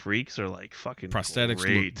of the freaks are like fucking prosthetics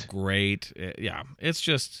great. Look great. Yeah, it's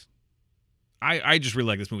just I just really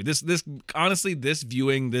like this movie. This honestly, this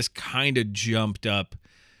viewing, this kind of jumped up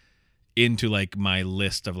into like my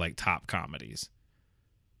list of like top comedies.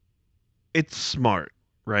 It's smart,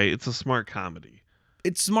 right? It's a smart comedy.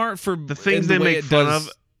 It's smart for the things they make fun of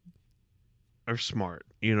are smart.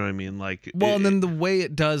 You know what I mean? Like, and then the way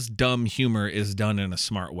it does dumb humor is done in a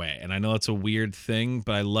smart way. And I know it's a weird thing,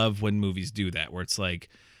 but I love when movies do that, where it's like,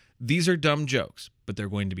 these are dumb jokes, but they're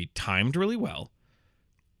going to be timed really well.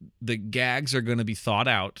 The gags are going to be thought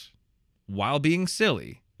out while being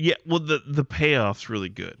silly. Yeah, well, the payoff's really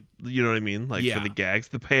good. You know what I mean? Like, for the gags,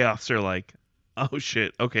 the payoffs are like, oh,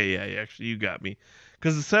 shit. Okay, yeah, actually, you got me.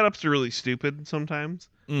 Because the setups are really stupid sometimes.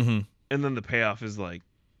 Mm-hmm. And then the payoff is like,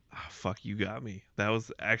 oh, fuck, you got me. That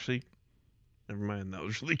was actually, never mind, that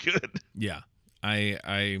was really good. Yeah,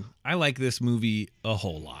 I like this movie a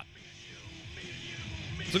whole lot.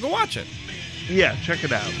 So go watch it. Yeah, check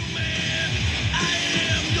it out. I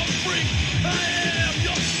am your freak. I am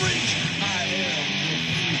your freak. I am your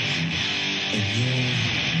freak. And you're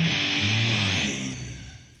mine.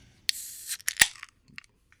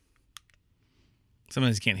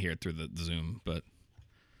 Sometimes you can't hear it through the Zoom, but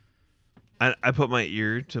I put my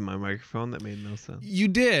ear to my microphone. That made no sense. You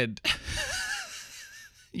did.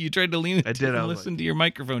 You tried to lean into I did. and listen to your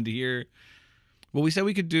microphone to hear. Well, we said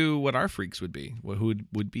we could do what our freaks would be. Who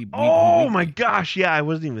would be? Oh my gosh! Yeah, I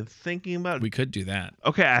wasn't even thinking about it. We could do that.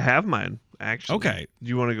 Okay, I have mine actually. Okay. Do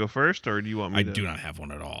you want to go first, or do you want me? I do not have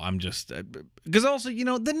one at all. I'm just because also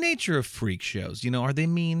the nature of freak shows. Are they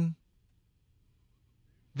mean?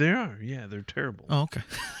 They are. Yeah, they're terrible. Oh, okay.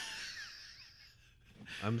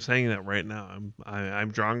 I'm saying that right now.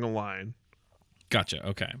 I'm drawing a line. Gotcha.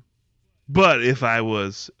 Okay. But if I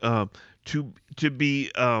was to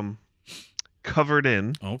be covered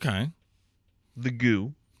in the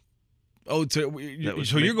goo. Oh,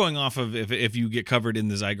 so you're going off of if you get covered in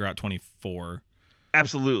the Zygote 24.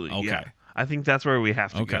 Absolutely. Okay. Yeah. I think that's where we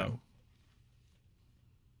have to go.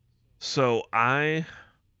 So I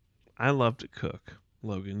love to cook,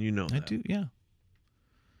 Logan. You know that. I do, yeah.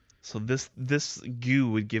 So this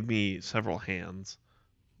goo would give me several hands,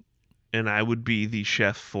 and I would be the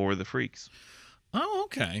chef for the freaks. Oh,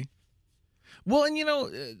 okay. Well, and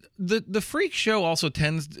the freak show also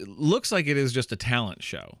looks like it is just a talent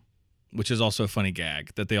show, which is also a funny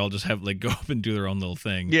gag that they all just have go up and do their own little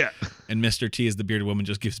thing. Yeah. And Mr. T as the bearded woman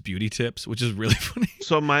just gives beauty tips, which is really funny.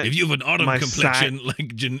 So if you have an autumn complexion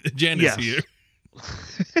like Janice here.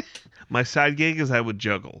 My side gig is I would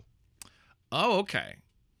juggle. Oh, okay.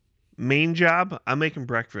 Main job, I'm making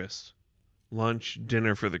breakfast, lunch,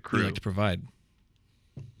 dinner for the crew. You like to provide.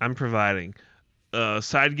 I'm providing.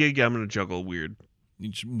 Side gig, I'm gonna juggle weird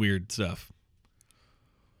stuff.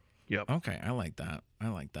 Yep. Okay, I like that.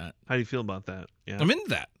 How do you feel about that? Yeah. I'm into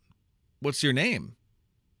that. What's your name?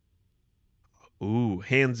 Ooh,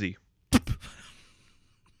 Hansy.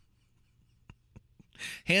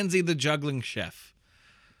 Hansy the juggling chef.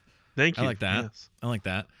 Thank you. I like that. Yes. I like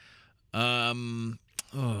that.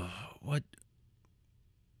 What?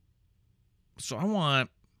 So I want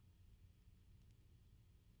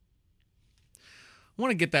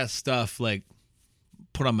to get that stuff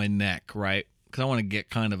put on my neck, right? Because I want to get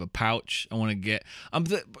kind of a pouch. I want to get. I'm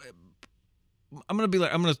gonna be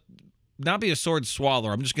I'm gonna not be a sword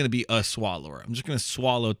swallower. I'm just gonna be a swallower. I'm just gonna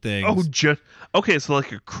swallow things. Oh, okay. So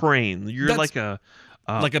like a crane. You're like a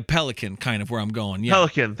pelican, kind of where I'm going. Yeah.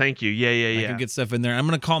 Pelican. Thank you. Yeah. I can get stuff in there. I'm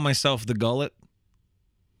gonna call myself the gullet.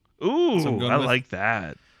 Ooh, I like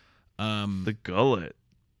that. The gullet.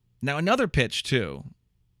 Now another pitch too.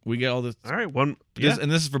 We get all this. All right,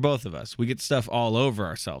 and this is for both of us. We get stuff all over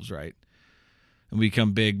ourselves, right? And we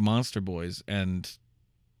become big monster boys, and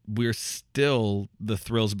we're still the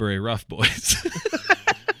Thrillsbury Rough Boys.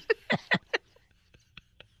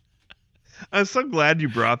 I'm so glad you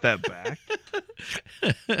brought that back.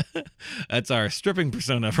 That's our stripping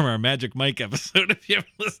persona from our Magic Mike episode, if you ever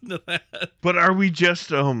listen to that. But are we just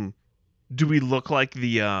do we look like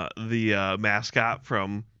the mascot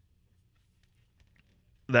from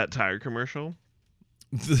that tire commercial?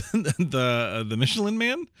 The Michelin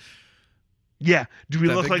Man? Yeah. Do we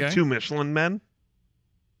look like guy? two Michelin men?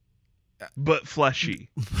 But fleshy.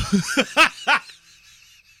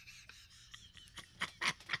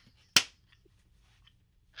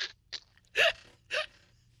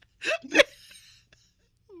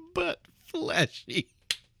 But fleshy.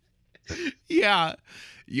 Yeah.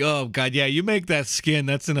 Oh, God, yeah, you make that skin.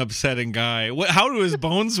 That's an upsetting guy. How do his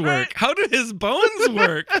bones work? How do his bones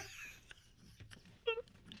work?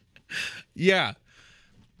 Yeah.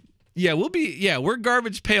 Yeah, we're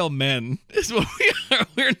garbage pail men is what we are.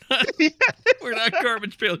 We're not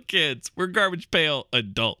garbage pail kids. We're garbage pail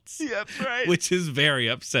adults. Yeah, that's right. Which is very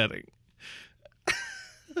upsetting.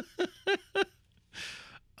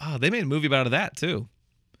 Oh, they made a movie out of that too.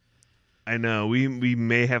 I know. We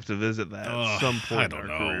may have to visit that at some point in our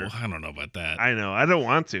career. I don't know about that. I know. I don't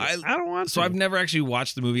want to. I don't want to. So I've never actually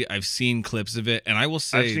watched the movie. I've seen clips of it, and I will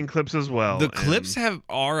say I've seen clips as well. The clips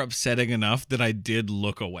are upsetting enough that I did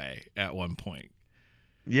look away at one point.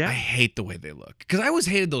 Yeah. I hate the way they look. Because I always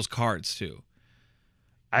hated those cards too.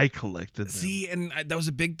 I collected them. See, and that was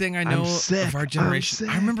a big thing I know of our generation.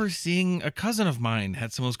 I remember seeing a cousin of mine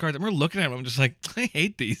had some of those cards. I remember looking at them. I'm just like, I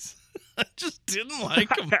hate these. I just didn't like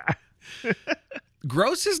them.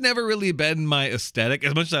 Gross has never really been my aesthetic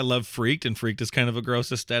as much as I love Freaked, and Freaked is kind of a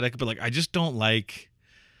gross aesthetic, but I just don't like,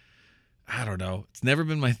 I don't know. It's never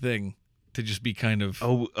been my thing to just be kind of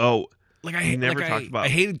I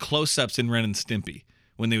hated close-ups in Ren and Stimpy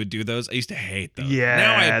when they would do those. I used to hate those. Yeah,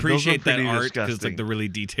 now I appreciate that art because disgusting. the really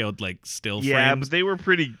detailed still frames. Yeah, but they were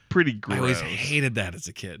pretty gross. I always hated that as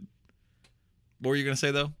a kid. What were you gonna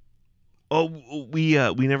say though? Oh, we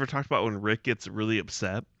never talked about when Rick gets really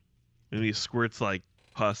upset and he squirts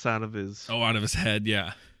pus out of his out of his head.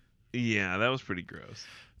 Yeah, that was pretty gross.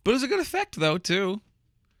 But it was a good effect though too.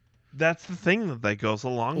 That's the thing that goes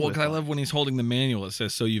along with. Well, because I love when he's holding the manual. It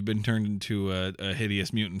says, "So you've been turned into a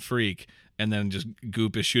hideous mutant freak," and then just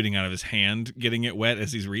goop is shooting out of his hand, getting it wet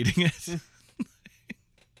as he's reading it.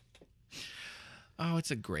 Oh,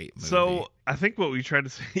 it's a great movie. So I think what we tried to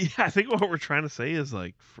say, what we're trying to say is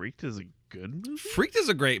Freaked is a good movie. Freaked is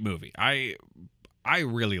a great movie. I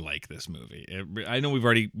really like this movie. I know we've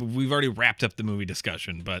already wrapped up the movie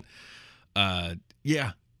discussion, but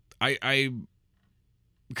Yeah, I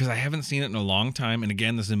because I haven't seen it in a long time, and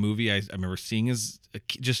again, this is a movie I remember seeing as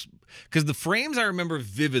just because the frames I remember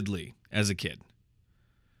vividly as a kid.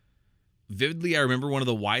 Vividly, I remember one of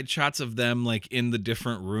the wide shots of them like in the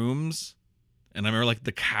different rooms, and I remember like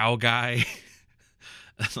the cow guy,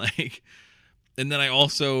 like, and then I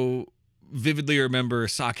also vividly remember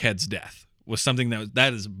Sockhead's death was something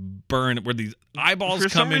that is burned where these eyeballs For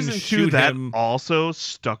come some in, reason, shoot too, that him. also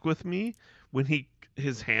stuck with me when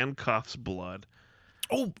his hand cuffs blood.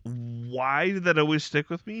 Oh, why did that always stick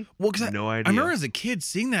with me? Well, because no idea. I remember as a kid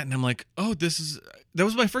seeing that, and I'm like, oh, that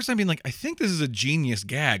was my first time being like, I think this is a genius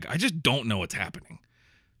gag. I just don't know what's happening.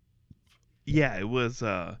 Yeah, it was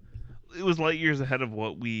light years ahead of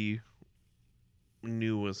what we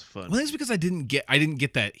knew was fun. Well, it's because I didn't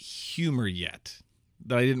get that humor yet.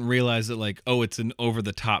 That I didn't realize that like, oh, it's an over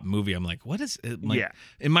the top movie. I'm like, what is it? Like, yeah.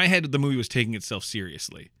 In my head, the movie was taking itself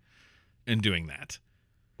seriously and doing that.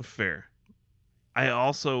 Fair. I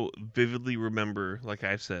also vividly remember, like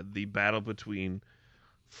I said, the battle between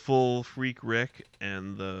Full Freak Rick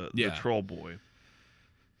and the Troll Boy.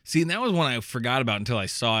 See, and that was one I forgot about until I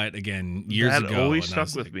saw it again years ago. That always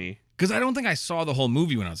stuck with me. Because I don't think I saw the whole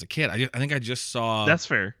movie when I was a kid. I think I just saw... That's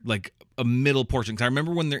fair. Like a middle portion. Because I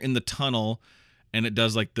remember when they're in the tunnel and it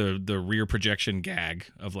does like the rear projection gag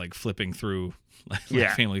of like flipping through like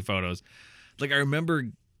family photos. Like I remember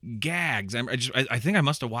gags. I think I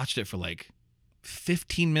must have watched it for like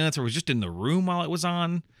 15 minutes or was just in the room while it was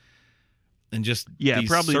on, and just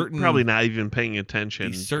probably not even paying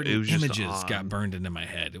attention. These certain images got burned into my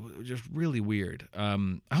head. It was just really weird.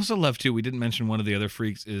 I also love too. We didn't mention one of the other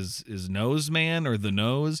freaks is Nose Man or the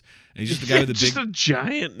Nose. And he's just the guy with the just a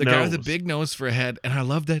giant. The guy with the big nose for a head, and I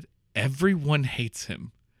love that everyone hates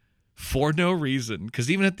him for no reason. Because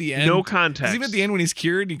even at the end, no context. Even at the end when he's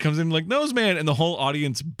cured, he comes in like Nose Man, and the whole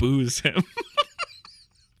audience boos him.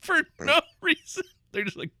 For no reason. They're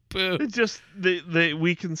just like, boo. It just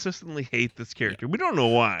we consistently hate this character. We don't know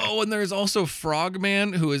why. Oh, and there's also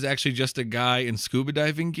Frogman, who is actually just a guy in scuba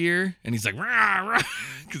diving gear, and he's like, rah, rah,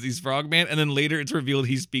 because he's Frogman. And then later it's revealed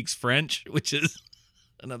he speaks French, which is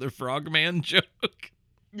another Frogman joke.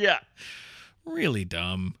 Yeah. Really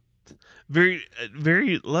dumb. Very,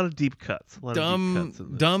 a lot of deep cuts.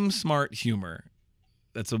 Dumb, smart humor.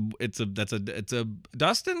 It's a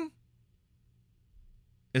Dustin?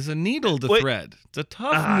 Is a needle to thread. It's a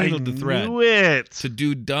tough needle to thread. To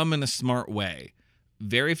do dumb in a smart way.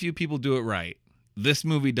 Very few people do it right. This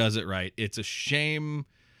movie does it right. It's a shame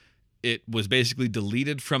it was basically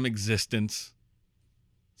deleted from existence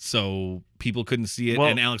so people couldn't see it,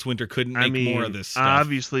 and Alex Winter couldn't make more of this stuff.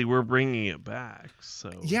 Obviously, we're bringing it back.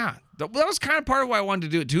 So yeah, that was kind of part of why I wanted to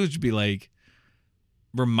do it too, is to be like,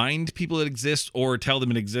 remind people it exists or tell them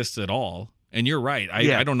it exists at all. And you're right.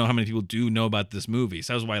 I don't know how many people do know about this movie.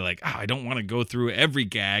 So that was why, like, I don't want to go through every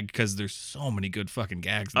gag because there's so many good fucking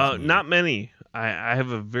gags in this movie. Not many. I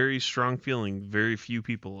have a very strong feeling very few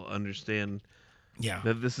people understand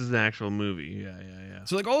that this is an actual movie. Yeah.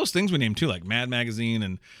 So, like, all those things we named, too, like Mad Magazine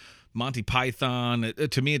and Monty Python,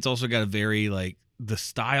 to me, it's also got a very, like, the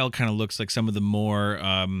style kind of looks like some of the more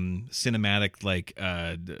cinematic, like,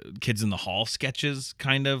 Kids in the Hall sketches,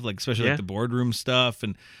 kind of, like, especially like the boardroom stuff.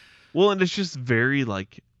 And it's just very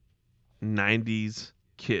like 90s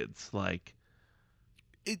kids, like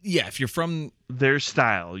if you're from their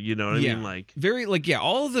style, you know what I mean? Like very like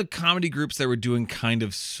all of the comedy groups that were doing kind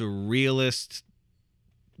of surrealist,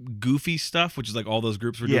 goofy stuff, which is like all those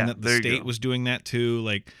groups were doing that. The State was doing that too,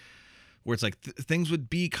 like where it's like things would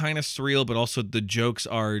be kind of surreal, but also the jokes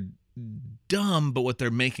are dumb, but what they're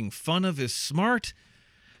making fun of is smart.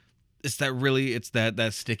 It's that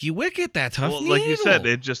sticky wicket, that tough needle. Like you said,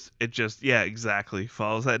 it just exactly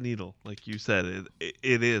follows that needle. Like you said,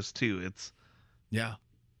 it is too. It's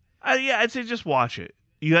I'd say just watch it.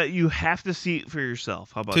 You have to see it for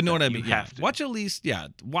yourself. How about to know that? what I mean? Yeah,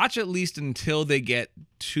 watch at least until they get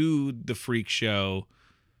to the freak show.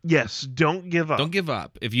 Yes, don't give up. Don't give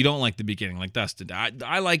up if you don't like the beginning, like Dustin.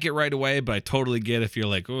 I like it right away, but I totally get if you're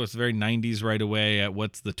like, oh, it's very 90s right away.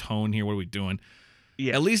 What's the tone here? What are we doing?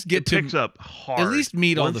 Yeah, at least picks up hard. At least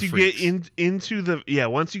meet all the freaks. Once you get into the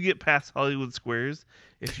once you get past Hollywood Squares,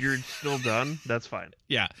 if you're still done, that's fine.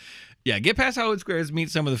 Yeah, get past Hollywood Squares, meet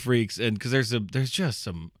some of the freaks, and because there's just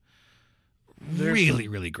some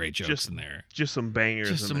really great jokes in there. Just some bangers.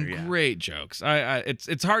 Just some great jokes.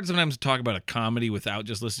 It's hard sometimes to talk about a comedy without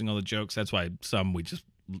just listening to all the jokes. That's why some we just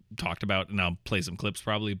talked about, and I'll play some clips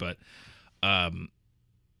probably, but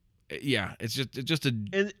yeah, it's just a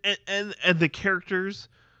and the characters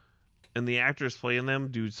and the actors playing them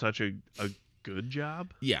do such a good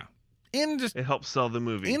job. Yeah, And just it helps sell the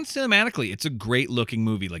movie. And cinematically, it's a great looking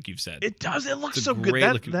movie, like you've said. It does. It looks It's so good.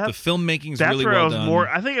 the filmmaking's that's really where well I was done.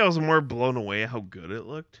 I think I was more blown away how good it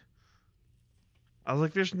looked. I was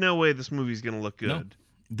like, "There's no way this movie's gonna look good." No.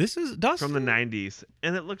 This is Dustin from the '90s,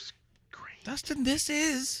 and it looks great. Dustin, this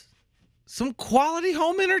is some quality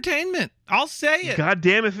home entertainment. I'll say it. God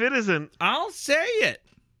damn if it isn't. I'll say it.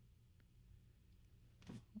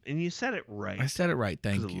 And you said it right. I said it right.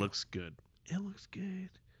 Thank you. It looks good. It looks good.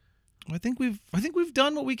 I think we've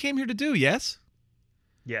done what we came here to do. Yes.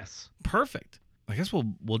 Yes. Perfect. I guess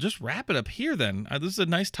we'll just wrap it up here then. This is a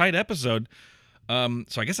nice tight episode. So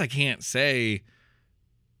I guess I can't say.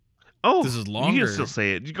 Oh, this is longer. You can still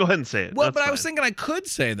say it. You go ahead and say it. Well, That's but fine. I was thinking I could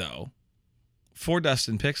say though. For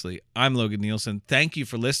Dustin Pixley, I'm Logan Nielsen. Thank you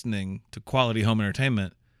for listening to Quality Home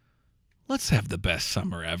Entertainment. Let's have the best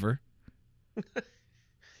summer ever.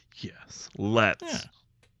 Yes, let's. Yeah.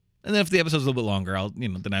 And then if the episode's a little bit longer,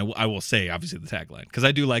 then I will say obviously the tagline because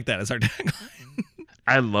I do like that as our tagline.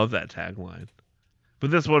 I love that tagline. But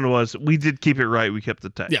this one we did keep it right. We kept the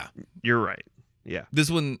tag. Yeah, you're right. Yeah, this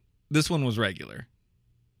one was regular.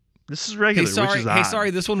 This is regular. Hey, sorry. Which is odd Sorry.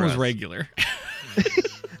 This one was us. regular.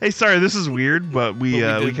 Hey, sorry. This is weird, but we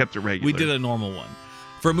kept it regular. We did a normal one.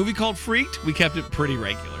 For a movie called Freaked, we kept it pretty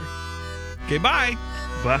regular. Okay, bye.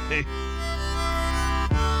 Bye.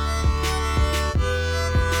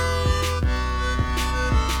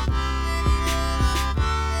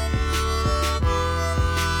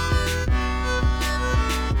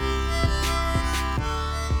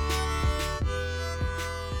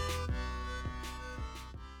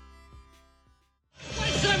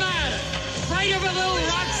 What's the matter? Afraid of a little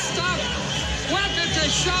rock stuff? Welcome to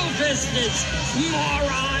show business,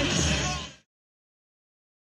 moron!